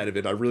the shit out of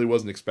it. I really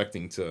wasn't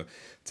expecting to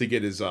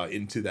get as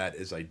into that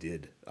as I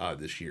did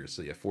this year.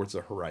 So yeah,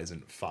 Forza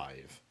Horizon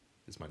 5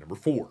 is my number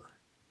 4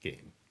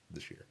 game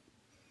this year.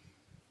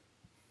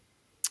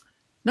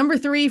 Number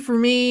 3 for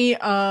me,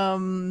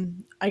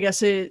 I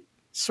guess it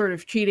sort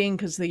of cheating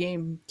because the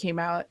game came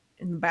out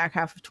in the back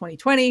half of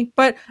 2020,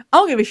 but I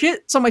don't give a shit.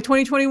 It's on my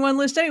 2021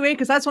 list anyway,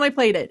 because that's when I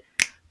played it.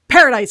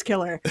 Paradise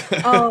Killer.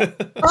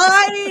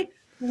 I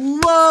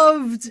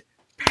loved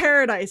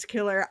Paradise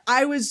Killer.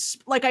 I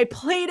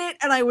played it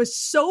and I was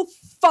so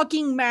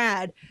fucking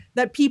mad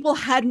that people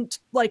hadn't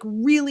like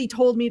really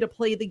told me to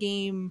play the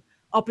game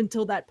up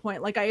until that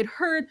point. Like, I had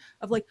heard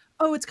of like,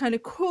 oh, it's kind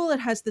of cool. It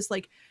has this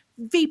like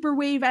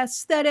vaporwave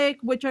aesthetic,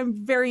 which I'm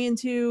very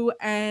into,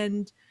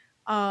 and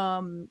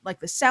like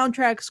the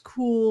soundtrack's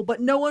cool, but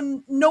no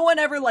one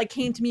ever like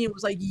came to me and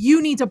was like,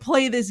 you need to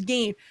play this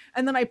game.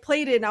 And then I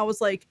played it and I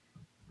was like,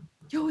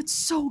 yo, it's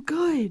so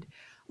good.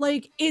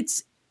 Like,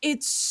 it's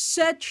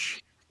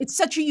such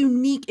a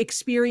unique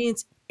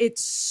experience.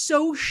 It's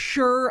so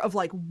sure of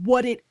like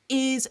what it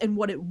is and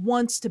what it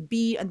wants to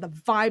be and the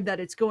vibe that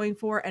it's going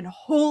for, and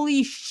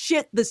holy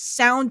shit, the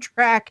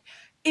soundtrack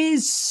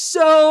is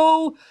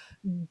so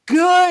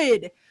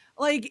good.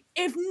 Like,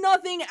 if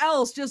nothing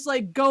else, just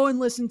like go and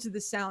listen to the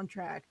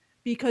soundtrack,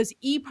 because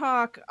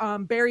Epoch,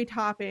 Barry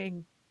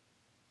Topping,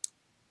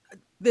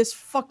 this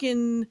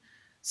fucking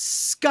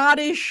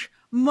Scottish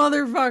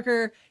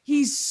motherfucker.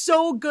 He's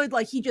so good.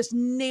 Like, he just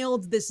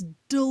nailed this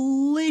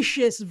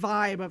delicious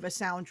vibe of a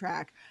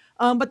soundtrack.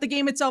 But the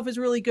game itself is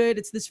really good.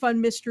 It's this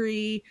fun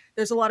mystery.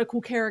 There's a lot of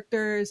cool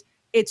characters.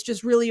 It's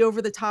just really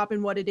over the top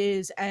in what it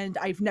is, and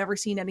I've never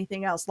seen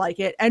anything else like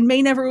it, and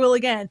may never will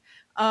again.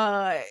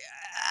 Paradise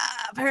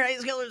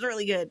Killer is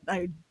really good.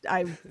 I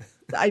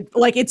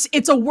like,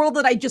 it's a world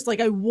that I just like.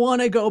 I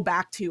want to go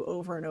back to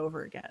over and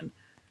over again.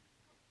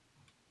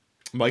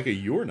 Micah,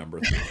 your number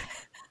 3.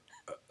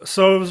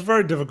 So it was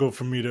very difficult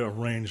for me to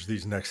arrange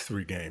these next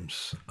 3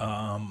 games,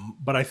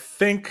 but I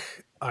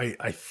think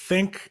I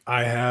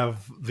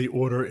have the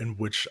order in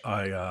which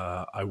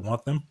I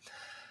want them.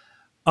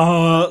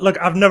 Look,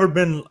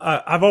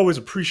 I've always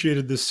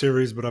appreciated this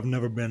series, but I've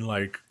never been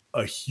like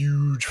a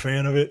huge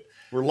fan of it.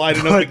 We're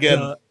lighting up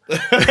again.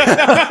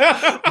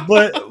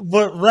 But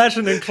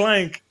Ratchet and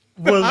Clank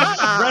was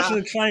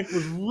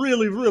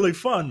really, really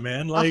fun,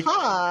 man. Like,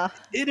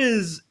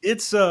 you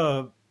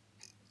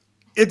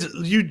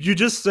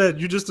just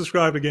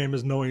described a game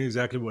as knowing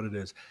exactly what it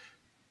is.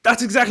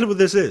 That's exactly what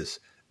this is.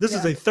 This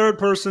is a third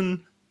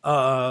person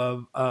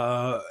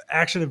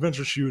action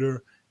adventure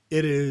shooter.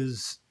 It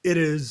is what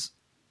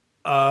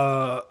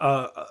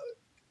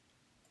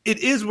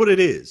it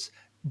is,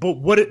 but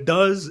what it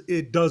does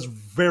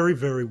very,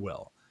 very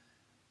well.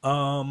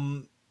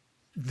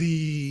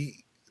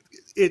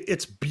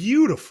 It's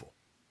beautiful,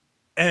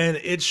 and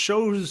it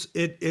shows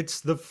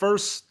it's the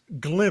first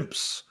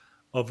glimpse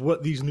of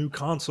what these new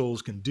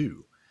consoles can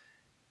do,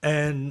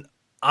 and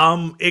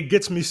it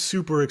gets me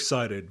super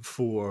excited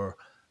for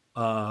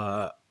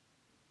I'm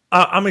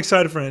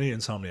excited for any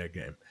Insomniac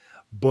game,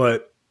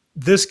 but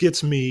this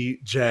gets me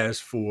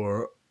jazzed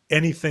for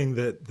anything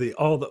that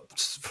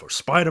for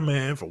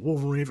Spider-Man, for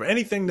Wolverine, for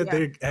anything that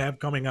they have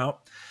coming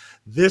out.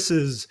 This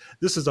is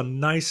a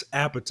nice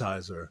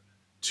appetizer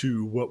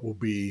to what will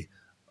be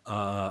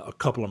a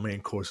couple of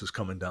main courses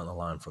coming down the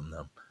line from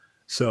them.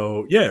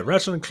 So yeah,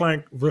 Ratchet and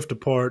Clank Rift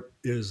Apart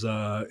is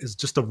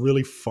just a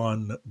really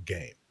fun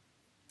game.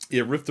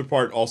 Yeah, Rift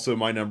Apart also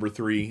my number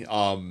 3.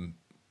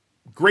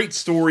 Great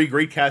story,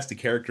 great cast of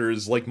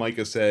characters. Like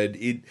Micah said,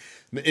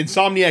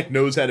 Insomniac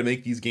knows how to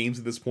make these games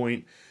at this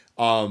point.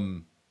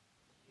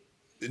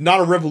 Not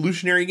a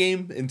revolutionary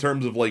game in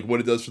terms of like what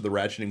it does for the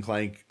Ratchet and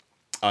Clank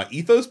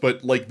ethos,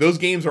 but like those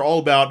games are all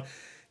about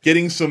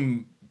getting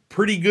some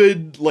pretty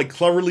good, like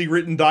cleverly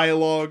written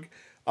dialogue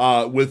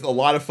with a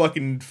lot of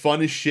fucking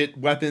fun as shit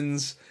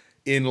weapons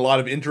in a lot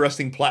of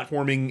interesting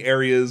platforming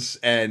areas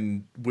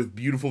and with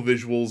beautiful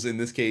visuals in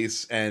this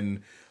case,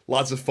 and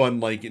lots of fun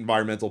like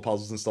environmental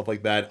puzzles and stuff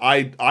like that.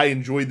 I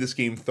enjoyed this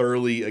game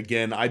thoroughly.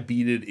 Again, I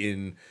beat it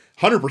in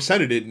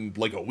 100%ed it in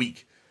like a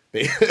week.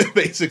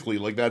 Basically,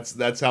 like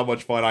that's how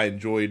much fun I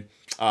enjoyed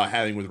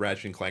having with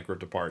Ratchet and Clank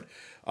Rift Apart.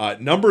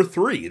 Number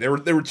 3, there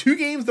were 2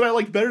 games that I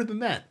liked better than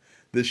that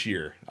this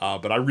year,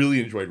 but I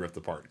really enjoyed Rift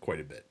Apart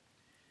quite a bit.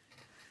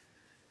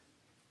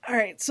 All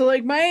right, so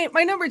like my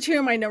number 2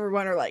 and my number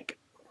 1 are like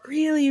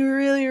really,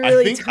 really,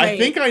 really tight. I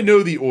think I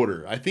know the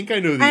order.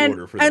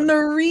 Order for that. And the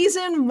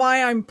reason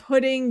why I'm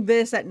putting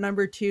this at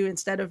number 2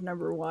 instead of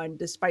number 1,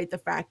 despite the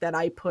fact that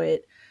I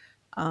put,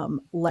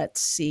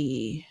 let's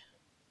see,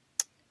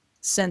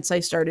 since I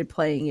started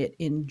playing it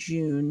in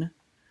June,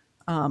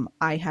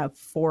 I have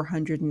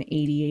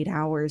 488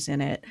 hours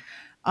in it.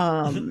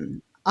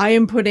 I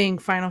am putting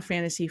Final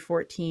Fantasy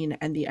XIV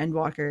and the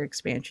Endwalker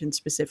expansion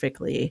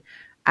specifically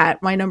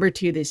at my number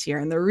 2 this year.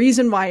 And the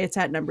reason why it's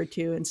at number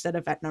 2 instead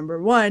of at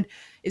number 1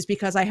 is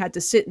because I had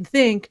to sit and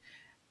think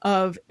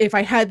of, if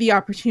I had the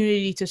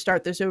opportunity to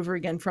start this over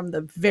again from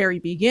the very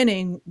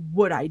beginning,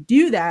 would I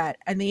do that?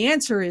 And the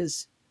answer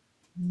is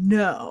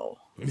no.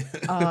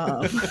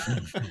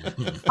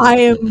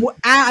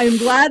 I'm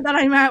glad that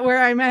I'm at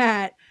where I'm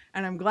at,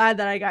 and I'm glad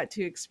that I got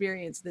to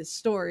experience this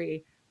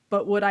story,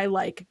 but would I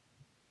like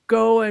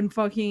go and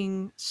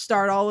fucking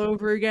start all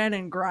over again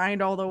and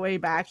grind all the way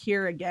back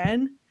here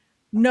again?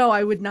 No,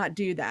 I would not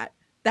do that.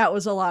 That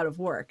was a lot of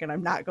work, and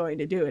I'm not going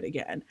to do it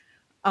again.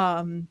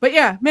 But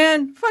yeah,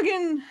 man,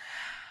 fucking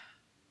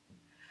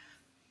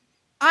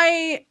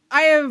I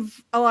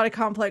have a lot of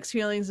complex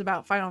feelings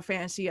about Final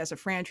Fantasy as a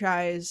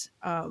franchise.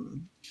 I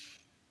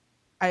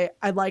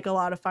like a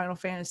lot of Final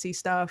Fantasy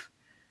stuff,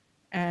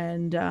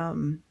 and I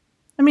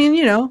mean,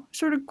 you know,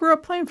 sort of grew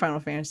up playing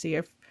Final Fantasy.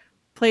 I've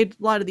played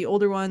a lot of the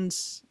older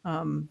ones.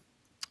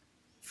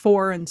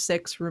 4 and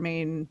 6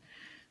 remain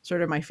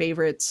sort of my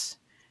favorites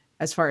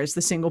as far as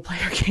the single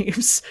player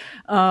games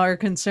are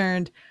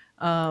concerned.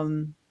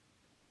 And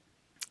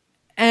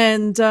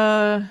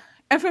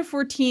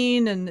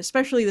FF14 and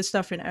especially the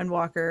stuff in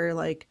Endwalker,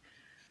 like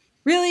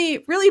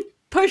really, really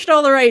pushed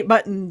all the right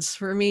buttons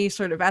for me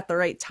sort of at the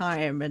right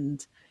time.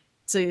 And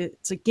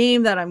it's a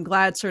game that I'm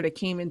glad sort of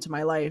came into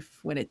my life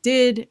when it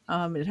did.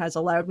 It has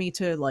allowed me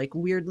to like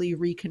weirdly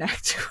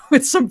reconnect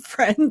with some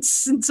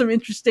friends in some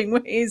interesting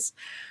ways.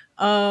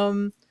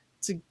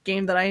 It's a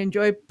game that I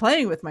enjoy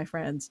playing with my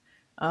friends.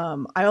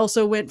 I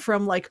also went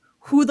from like,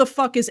 who the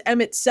fuck is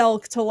Emmett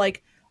Selk to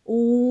like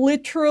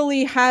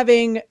literally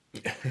having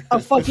a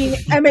fucking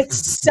Emmett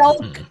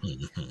Selk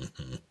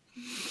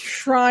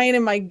shrine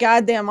in my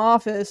goddamn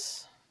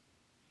office.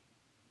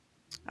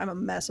 I'm a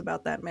mess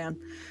about that, man.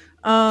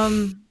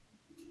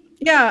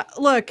 Yeah,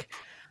 look,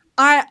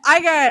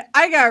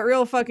 I got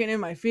real fucking in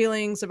my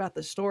feelings about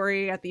the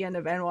story at the end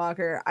of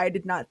Endwalker. I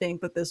did not think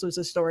that this was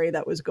a story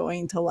that was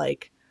going to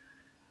like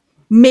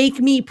make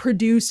me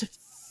produce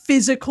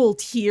physical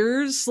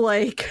tears.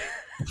 Like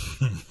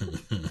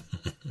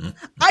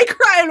I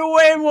cried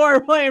way more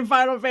playing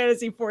Final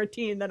Fantasy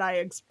 14 than I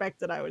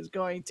expected I was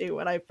going to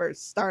when I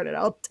first started.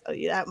 I'll tell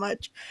you that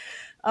much.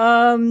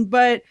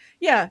 But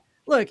yeah,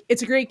 look,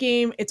 it's a great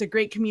game. It's a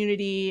great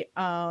community.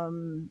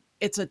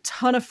 It's a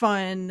ton of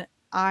fun.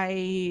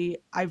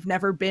 I've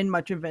never been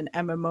much of an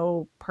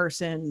MMO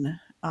person,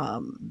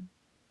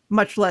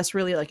 much less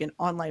really like an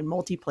online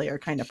multiplayer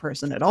kind of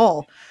person at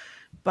all.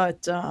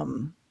 But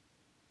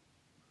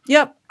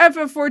yep,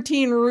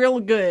 FF14 real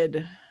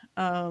good.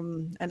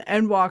 And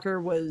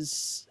Endwalker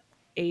was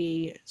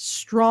a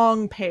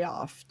strong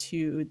payoff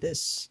to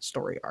this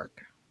story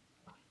arc.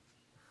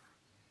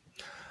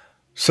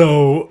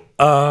 So,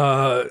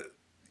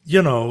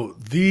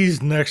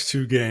 these next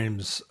two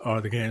games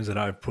are the games that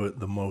I've put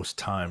the most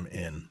time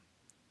in.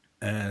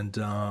 And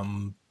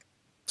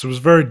so it was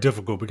very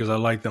difficult because I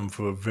like them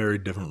for very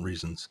different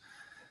reasons.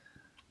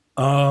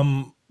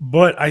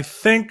 But I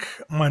think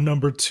my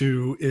number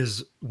two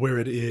is where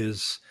it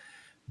is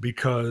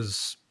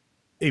because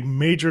a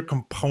major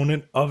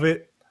component of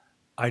it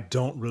I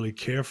don't really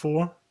care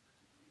for,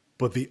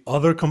 but the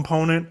other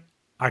component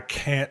I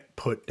can't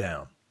put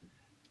down,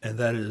 and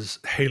that is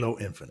Halo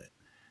Infinite.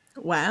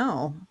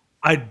 Wow.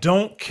 I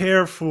don't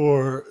care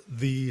for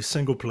the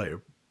single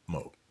player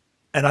mode,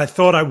 and I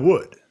thought I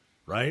would,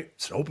 right?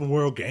 It's an open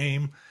world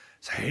game.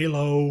 It's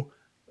Halo,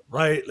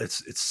 right?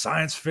 It's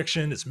science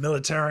fiction. It's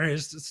military.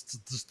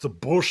 It's the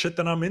bullshit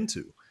that I'm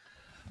into.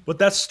 But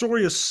that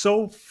story is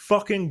so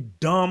fucking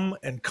dumb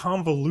and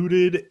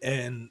convoluted,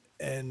 and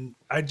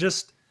I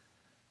just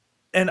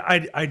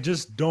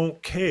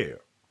don't care.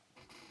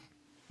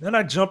 Then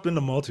I jumped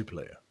into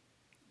multiplayer.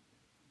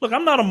 Look,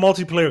 I'm not a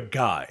multiplayer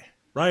guy,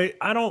 right?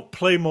 I don't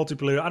play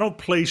multiplayer. I don't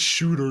play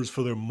shooters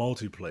for their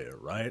multiplayer,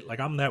 right?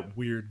 Like, I'm that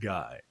weird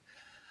guy.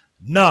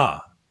 Nah,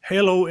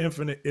 Halo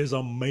Infinite is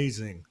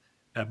amazing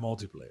at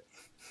multiplayer.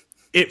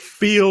 It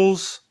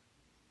feels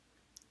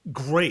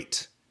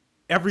great.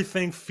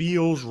 Everything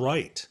feels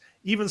right.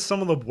 Even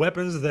some of the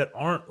weapons that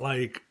aren't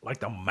like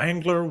the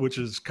Mangler, which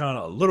is kind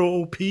of a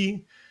little OP.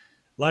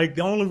 Like,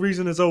 the only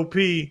reason it's OP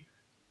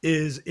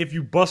is if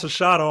you bust a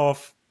shot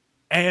off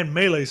and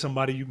melee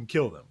somebody, you can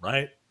kill them,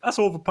 right? That's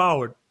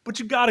overpowered, but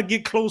you got to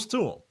get close to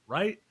them,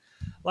 right?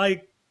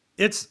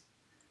 It's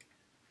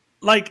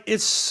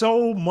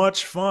so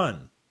much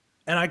fun,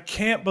 and I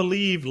can't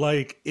believe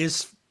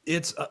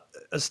it's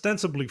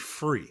ostensibly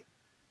free,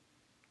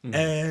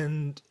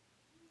 and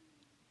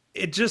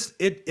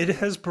it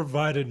has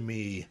provided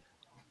me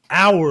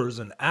hours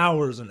and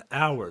hours and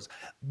hours.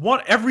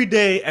 Every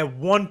day at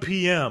 1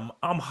 p.m.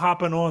 I'm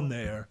hopping on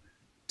there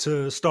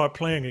to start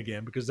playing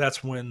again because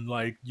that's when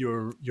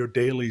your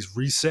dailies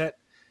reset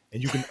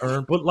and you can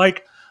earn. But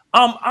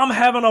I'm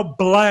having a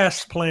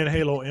blast playing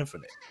Halo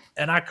Infinite,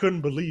 and I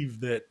couldn't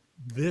believe that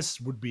this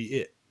would be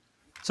it.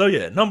 So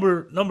yeah,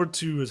 number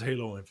two is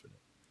Halo Infinite.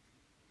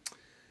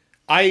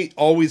 I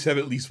always have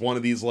at least one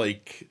of these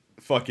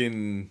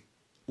fucking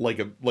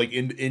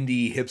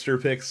indie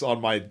hipster picks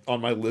on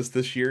my list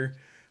this year.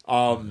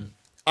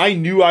 I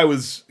knew I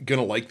was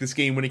gonna like this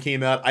game when it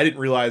came out. I didn't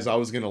realize I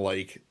was gonna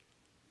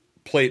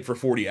play it for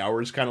 40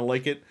 hours, kind of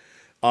like it.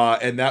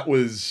 And that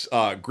was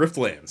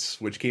Griftlands,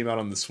 which came out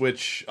on the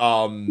Switch.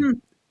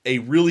 A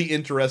really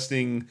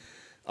interesting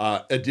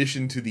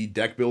addition to the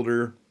deck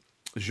builder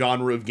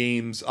genre of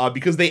games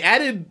because they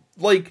added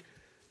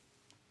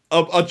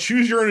a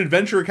choose your own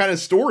adventure kind of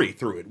story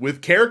through it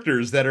with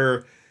characters that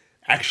are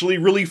actually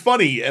really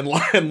funny and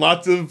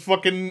lots of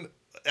fucking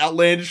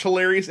outlandish,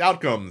 hilarious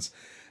outcomes.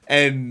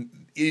 And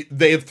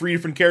they have 3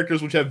 different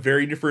characters which have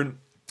very different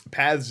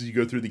paths as you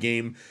go through the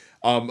game.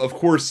 Of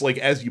course,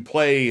 as you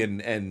play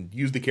and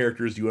use the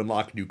characters, you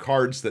unlock new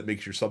cards that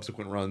makes your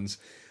subsequent runs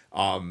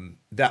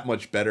that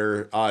much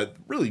better.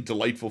 Really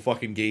delightful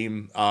fucking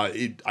game.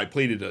 I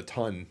played it a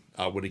ton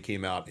when it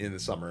came out in the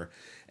summer.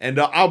 And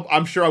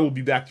I'm sure I will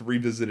be back to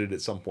revisit it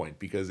at some point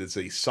because it's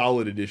a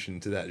solid addition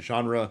to that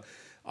genre.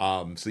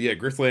 So yeah,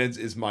 Griftlands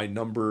is my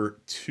number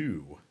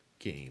 2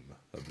 game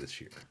of this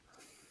year.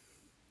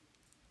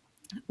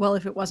 Well,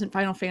 if it wasn't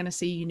Final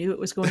Fantasy, you knew it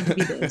was going to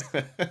be this.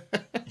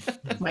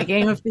 My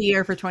game of the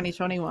year for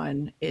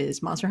 2021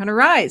 is Monster Hunter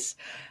Rise.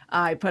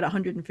 I put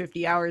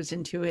 150 hours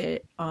into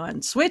it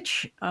on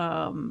Switch.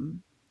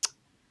 And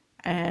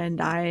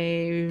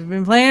I've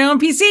been playing it on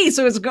PC,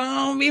 so it's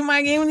going to be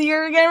my game of the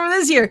year again for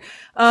this year.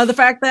 The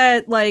fact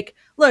that,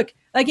 look,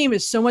 that game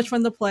is so much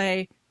fun to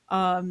play.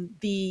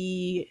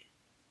 The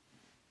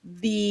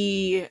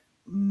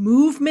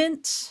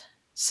movement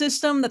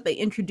system that they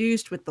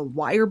introduced with the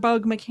wire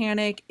bug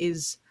mechanic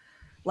is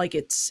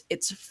it's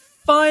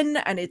fun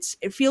and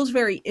it feels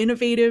very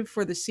innovative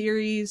for the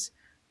series.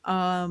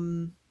 Yeah,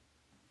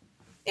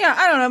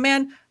 I don't know,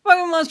 man.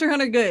 Fucking Monster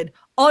Hunter good.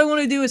 All I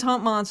want to do is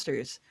hunt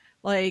monsters.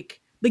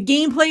 Like, the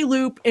gameplay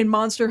loop in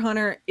Monster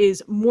Hunter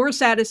is more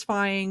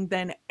satisfying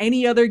than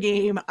any other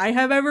game I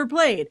have ever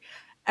played.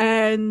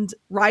 And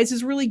Rise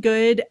is really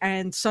good,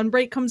 and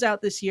Sunbreak comes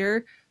out this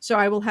year, so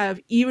I will have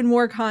even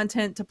more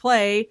content to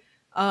play,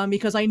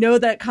 because I know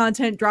that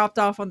content dropped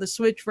off on the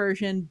Switch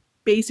version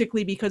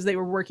basically because they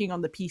were working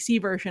on the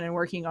PC version and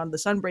working on the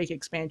Sunbreak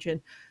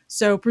expansion.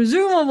 So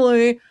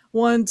presumably,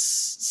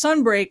 once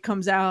Sunbreak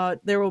comes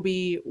out, there will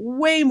be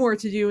way more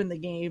to do in the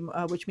game,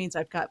 which means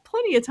I've got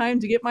plenty of time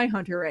to get my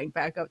Hunter rank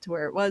back up to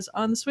where it was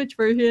on the Switch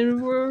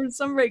version where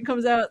Sunbreak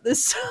comes out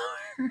this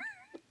summer.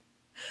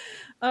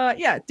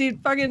 Yeah,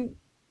 dude, fucking...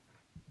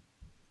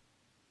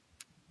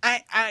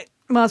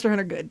 Monster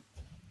Hunter good.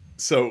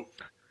 So,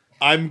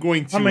 I'm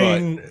going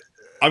to...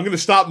 I'm going to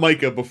stop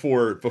Micah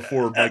before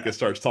Micah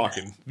starts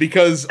talking,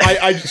 because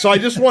I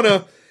just want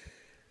to.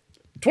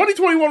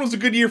 2021 was a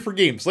good year for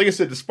games. Like I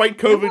said, despite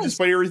COVID,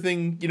 despite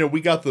everything, we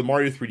got the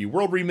Mario 3D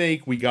World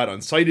remake, we got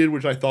Unsighted,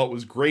 which I thought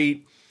was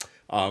great.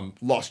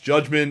 Lost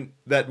Judgment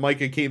that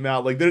Micah came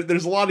out. Like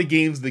there's a lot of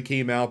games that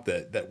came out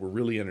that were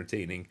really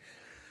entertaining.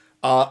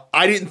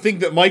 I didn't think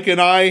that Micah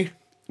and I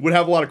would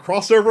have a lot of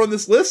crossover on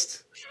this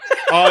list.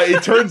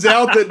 It turns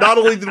out that not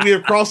only did we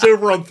have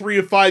crossover on 3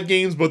 of 5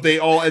 games, but they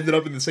all ended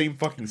up in the same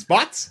fucking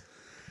spots.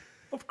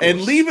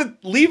 And leave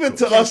it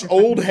to us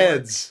old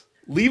heads.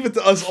 Leave it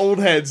to us old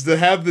heads to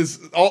have this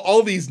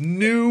all these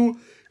new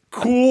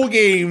cool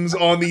games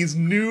on these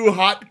new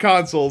hot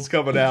consoles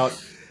coming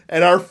out.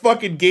 And our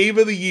fucking game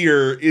of the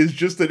year is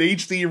just an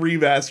HD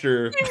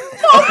remaster. You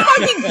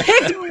fucking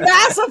picked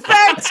Mass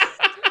Effect!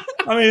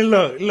 I mean,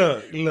 look.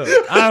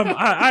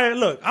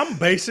 I'm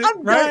basic,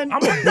 right?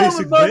 I'm a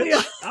basic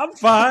bitch.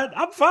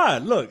 I'm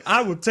fine. Look,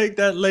 I will take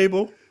that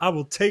label. I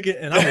will take it,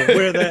 and I will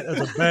wear that as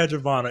a badge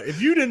of honor.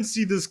 If you didn't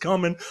see this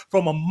coming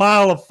from a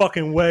mile of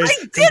fucking way,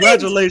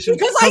 congratulations.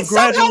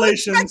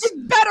 Congratulations.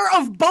 Better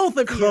of both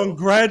of you.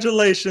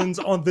 Congratulations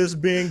on this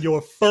being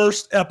your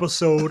first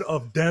episode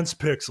of Dense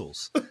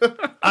Pixels.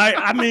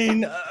 I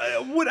mean,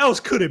 what else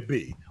could it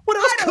be? What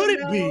else could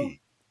it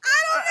be?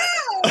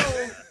 I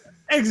don't know.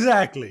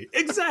 Exactly.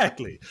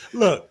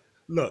 Look.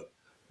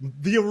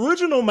 The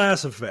original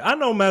Mass Effect. I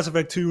know Mass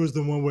Effect 2 is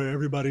the one where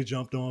everybody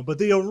jumped on, but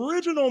the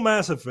original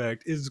Mass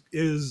Effect is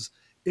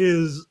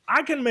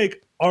I can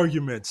make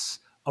arguments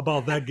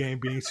about that game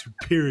being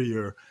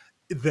superior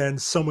than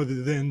some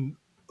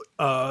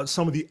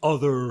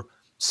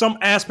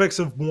aspects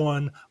of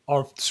 1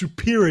 are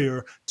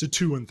superior to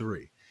 2 and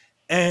 3.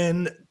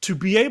 And to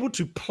be able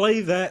to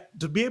play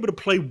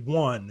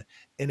 1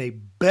 in a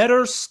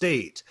better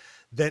state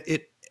than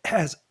it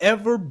has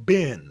ever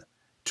been,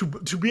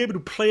 to be able to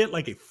play it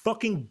like a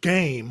fucking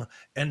game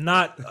and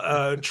not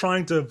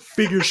trying to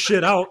figure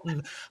shit out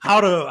and how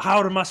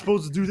am I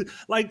supposed to do this?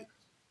 Like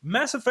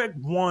Mass Effect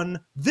 1,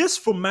 this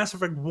for Mass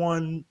Effect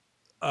 1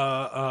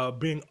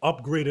 being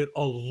upgraded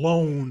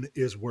alone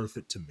is worth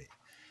it to me.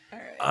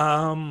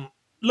 All right.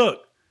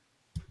 Look,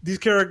 these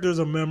characters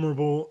are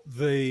memorable.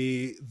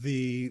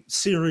 The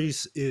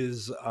series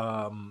is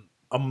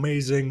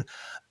amazing.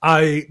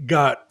 I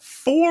got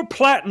 4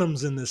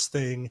 platinums in this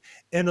thing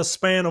in a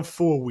span of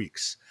 4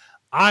 weeks.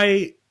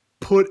 I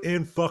put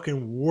in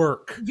fucking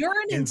work. You're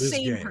an in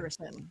insane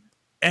person.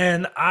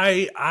 And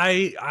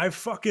I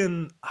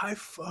fucking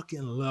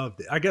loved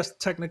it. I guess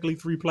technically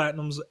 3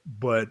 platinums,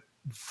 but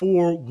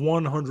 4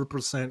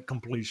 100%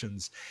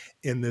 completions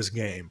in this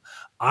game.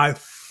 I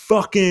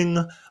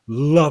fucking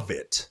love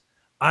it.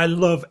 I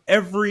love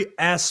every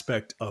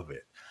aspect of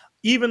it.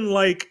 Even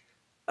like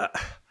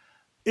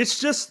it's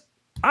just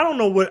I don't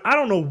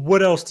know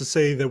what else to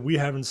say that we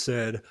haven't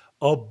said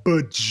a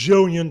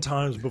bajillion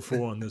times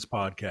before on this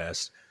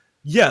podcast.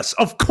 Yes,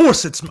 of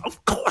course it's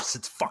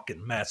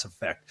fucking Mass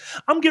Effect.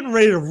 I'm getting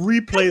ready to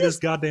replay this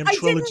goddamn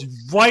trilogy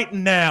right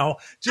now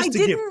just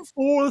to get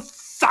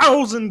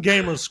 4,000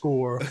 gamer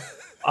score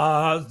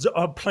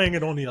playing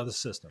it on the other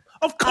system.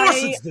 Of course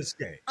it's this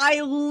game. I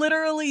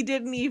literally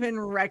didn't even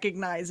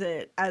recognize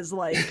it as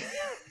like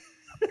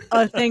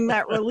a thing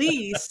that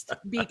released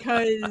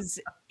because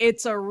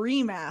it's a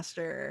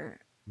remaster.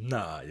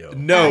 Nah, yo.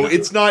 No,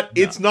 it's not.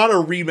 No. It's not a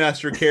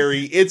remaster,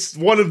 Carrie. It's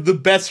one of the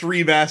best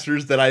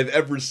remasters that I've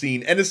ever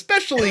seen, and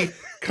especially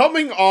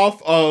coming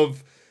off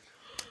of,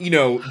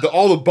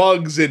 all the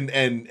bugs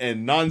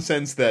and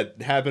nonsense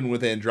that happened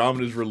with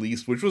Andromeda's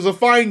release, which was a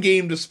fine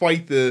game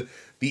despite the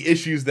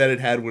issues that it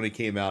had when it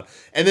came out,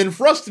 and then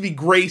for us to be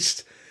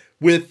graced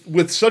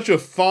with such a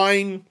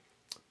fine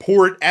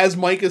port, as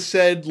Micah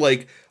said,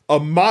 like a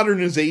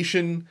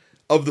modernization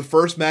of the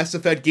first Mass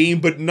Effect game,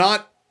 but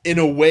not in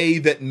a way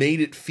that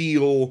made it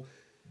feel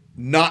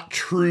not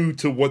true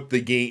to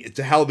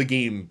how the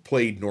game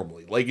played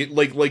normally. Like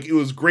it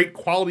was great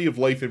quality of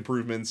life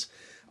improvements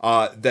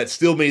that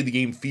still made the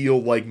game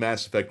feel like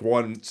Mass Effect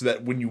 1, so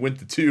that when you went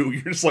to 2,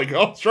 you're just like,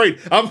 oh, that's right,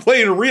 I'm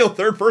playing a real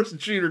third-person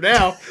shooter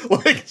now,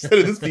 like instead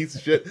of this piece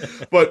of shit.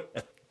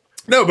 But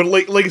No, but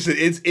like I said,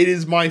 it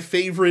is my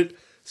favorite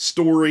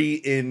story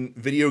in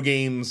video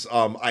games.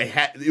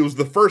 It was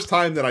the first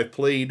time that I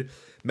played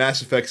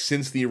Mass Effect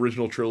since the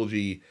original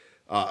trilogy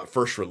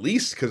first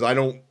release, because I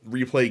don't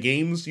replay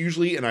games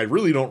usually, and I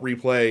really don't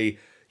replay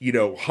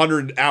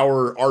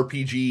 100-hour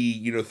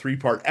RPG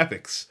 3-part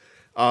epics.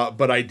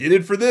 But I did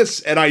it for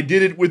this, and I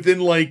did it within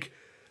like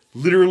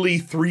literally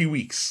 3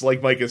 weeks.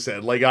 Like Micah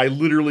said, like I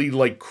literally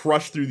like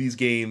crushed through these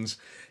games.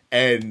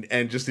 And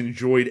just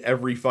enjoyed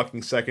every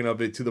fucking second of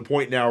it, to the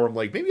point now where I'm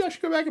like, maybe I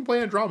should go back and play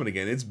Andromeda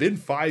again. It's been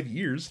 5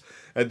 years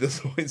at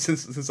this point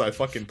since I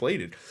fucking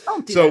played it.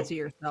 Don't do that to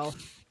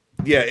yourself.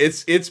 Yeah,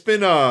 it's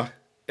been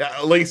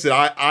like I said,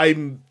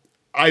 I'm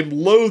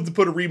loath to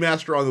put a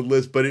remaster on the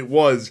list, but it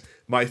was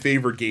my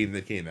favorite game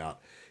that came out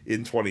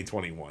in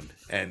 2021,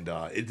 and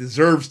it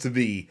deserves to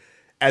be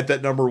at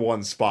that number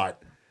one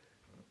spot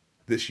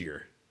this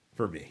year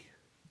for me.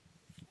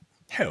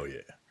 Hell yeah.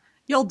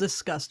 You'll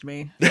disgust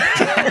me.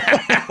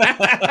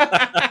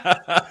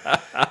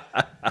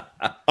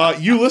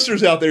 You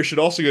listeners out there should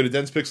also go to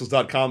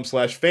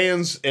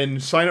densepixels.com/fans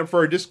and sign up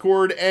for our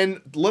Discord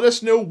and let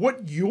us know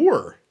what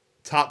your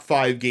top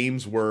 5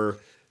 games were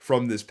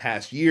from this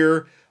past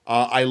year.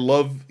 I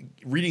love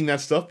reading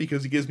that stuff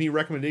because it gives me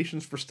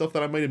recommendations for stuff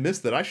that I might have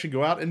missed that I should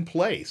go out and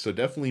play. So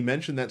definitely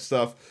mention that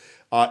stuff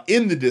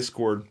in the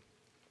Discord.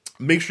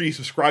 Make sure you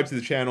subscribe to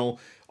the channel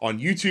on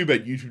YouTube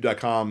at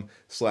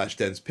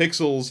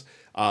youtube.com/densepixels.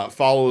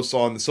 Follow us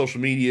on the social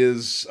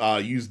medias.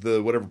 Use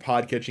the whatever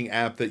podcatching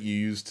app that you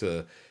use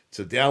to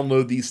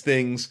download these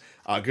things.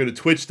 Go to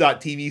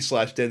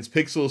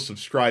twitch.tv/densepixels.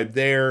 Subscribe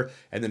there.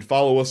 And then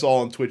follow us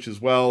all on Twitch as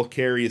well.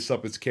 Carrie is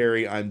Up, it's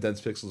Carrie. I'm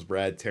Densepixels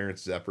Brad.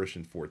 Terrence is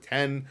Apparition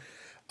 410.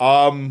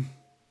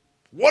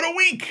 What a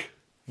week!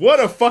 What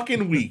a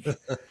fucking week.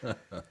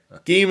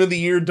 Game of the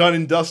year done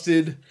and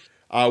dusted.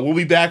 We'll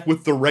be back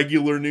with the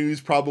regular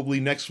news probably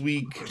next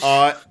week.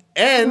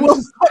 And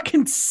we'll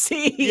fucking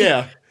see.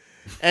 Yeah.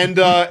 And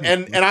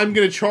I'm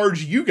going to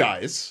charge you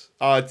guys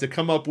to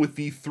come up with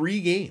the 3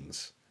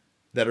 games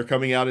that are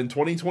coming out in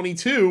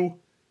 2022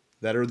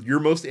 that are your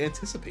most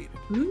anticipated.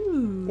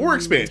 Ooh. Or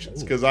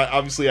expansions, because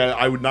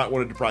I would not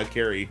want to deprive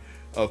Carrie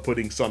of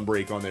putting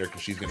Sunbreak on there,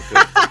 because she's going to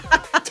put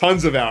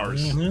tons of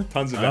hours.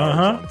 Tons of hours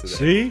on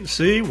today.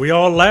 See, we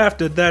all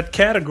laughed at that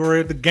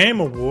category at the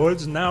Game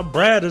Awards, and now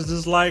Brad is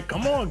just like,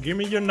 come on, give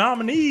me your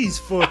nominees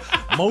for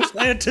most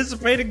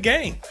anticipated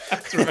game.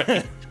 That's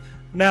right.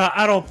 Now,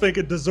 I don't think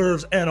it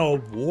deserves an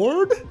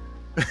award.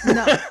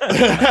 No.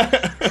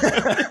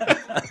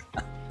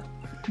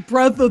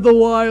 Breath of the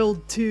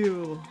Wild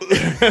 2.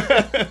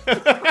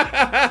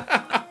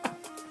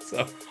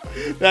 So,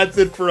 that's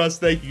it for us.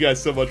 Thank you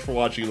guys so much for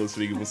watching and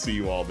listening, and we'll see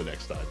you all the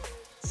next time.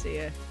 See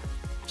ya.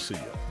 See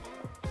ya.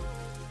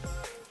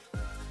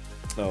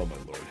 Oh, my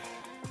Lord.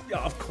 Yeah,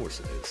 of course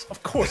it is.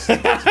 Of course it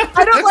is.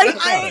 I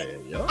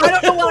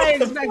don't know what I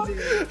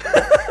expected.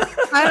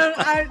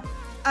 I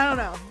don't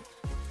know.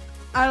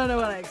 I don't know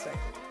what I expected.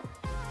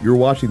 You're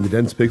watching the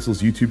Dense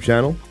Pixels YouTube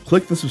channel.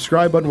 Click the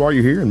subscribe button while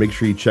you're here, and make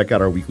sure you check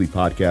out our weekly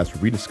podcast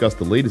where we discuss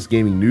the latest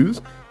gaming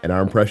news and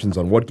our impressions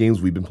on what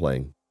games we've been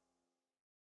playing.